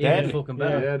 Like, Yeah, deadly. fucking Yeah.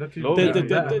 better. Yeah, that's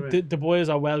Lovely. The boys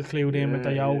are well clued in with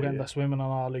the Yeah, yoga yeah, and yeah. the swimming and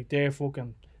all. Like they're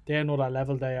another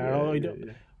level they are. yeah.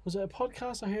 Was it a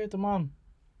podcast I heard them on?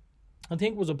 I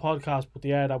think it was a podcast, but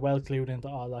they're well clued into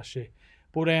all that shit.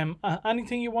 But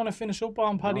anything you want to finish up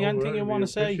on, Paddy? No, anything you want to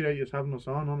say? Appreciate you having us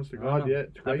on, honest to Oh, God. no. Yeah,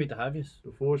 it's Happy great. to have you.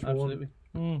 The first Absolutely.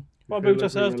 one. What feel about like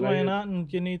yourself, we're Dwayne? related. Anything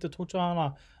you need to touch on,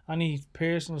 or any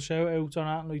personal shout outs or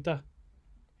anything like that?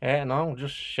 No,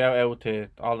 just shout out to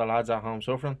all the lads at home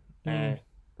suffering. Mm.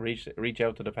 Reach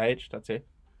out to the page. That's it.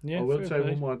 Yeah, I will fair say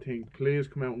play. one more thing. Please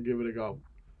come out and give it a go.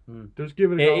 Mm. Just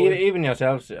give it a Yeah, go. even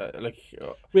yourselves, like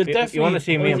We'll you definitely. want to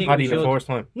see me I and think Paddy we the should. first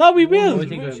time. No, we will. I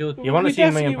think we should. You want We to see me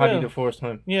definitely and Paddy will. the first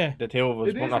time. Yeah. The two of us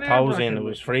It putting is our toes nerve-wracking, in. It like.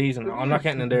 was freezing. I'm not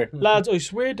getting in there. Lads, I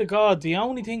swear to God, the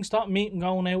only thing stop me from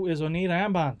going out is I need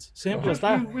armbands. Simple as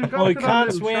that. We've got I to that can't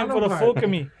little swim shallow for the part. fuck of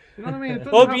me. You know what I mean? It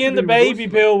doesn't I'll have be to in the with baby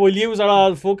us. pool. We'll use it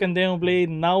all fucking down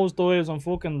bleeding, nose dives and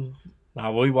fucking.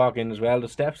 Now we walk in as well. The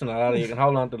steps and the ladder. You can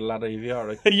hold on to the ladder if you are.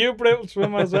 Right. You brutal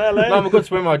swimmer as well, eh? No, I'm a good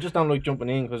swimmer. I just don't like jumping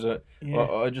in because Yeah.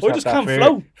 I just I have just that can't fear,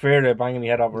 float. fear of banging my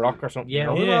head off a rock or something. Yeah, you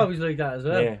know? we're Yeah. always like that as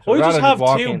well. Yeah. So I I'd just rather have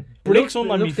walk two in. bricks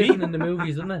under my feet. different in the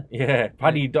movies, doesn't it? Yeah,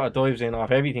 Paddy dives in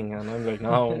off everything, and I'm like,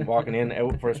 no, I'm walking in,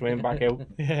 out for a swim, back out.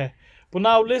 Yeah. But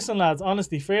now, listen, lads,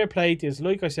 honestly, fair play to you.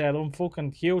 Like I said, I'm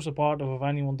fucking huge supportive of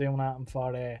anyone doing that and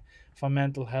for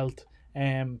mental health.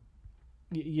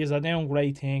 Yous are doing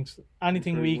great things.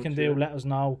 Anything Very we much, can do, yeah. let us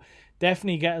know.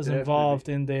 Definitely get us involved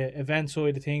in the event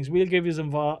side of things. We'll get you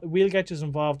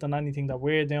involved in anything that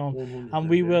we're doing, 100%, and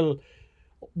we yeah. will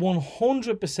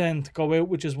 100% go out,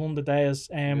 which is one of the days.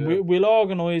 Yeah. We'll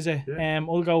organise it. Yeah.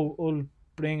 I'll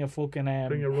bring a fucking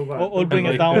Bring a rubber. I'll bring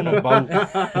it down.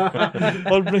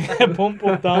 I'll bring a pump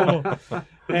up down.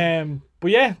 But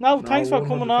yeah, thanks for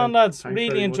coming 100%. on, lads. Thanks Really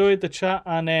very much. enjoyed the chat,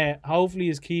 and hopefully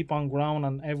you keep on growing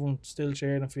and everyone still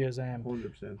cheering for you.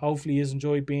 100%. Hopefully you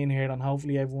enjoyed being here, and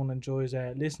hopefully everyone enjoys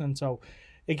listening. So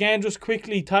again, just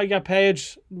quickly tag your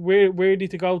page. Where need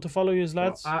to go to follow you,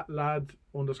 lads? So, at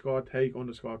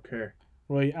lad_take_care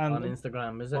Right, On and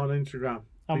Instagram, is it? on Instagram.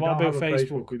 And We what don't about have a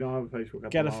Facebook? We don't have a Facebook.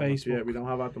 At Get the a moment. Yeah, Facebook. we don't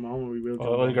have at the moment. We will.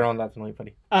 I'll get on that tonight,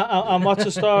 Paddy. And what's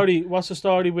the story? What's the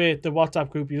story with the WhatsApp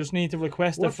group? You just need to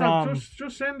request it from.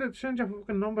 Just send your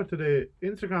fucking number to the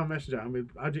Instagram messenger and we'll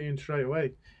add you in straight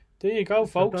away. There you go,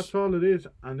 folks. That's all it is,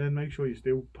 and then make sure you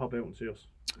still pop out and see us.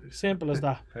 Simple as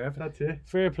that. Perfect. That's it.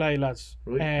 Fair play, lads.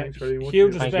 Right, thanks very much.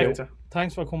 Huge Thank respect. you.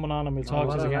 Thanks for coming on, and we'll No talk to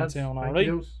bother, you again lads. soon. All Thank right.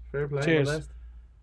 you. Fair play. Cheers. All the best.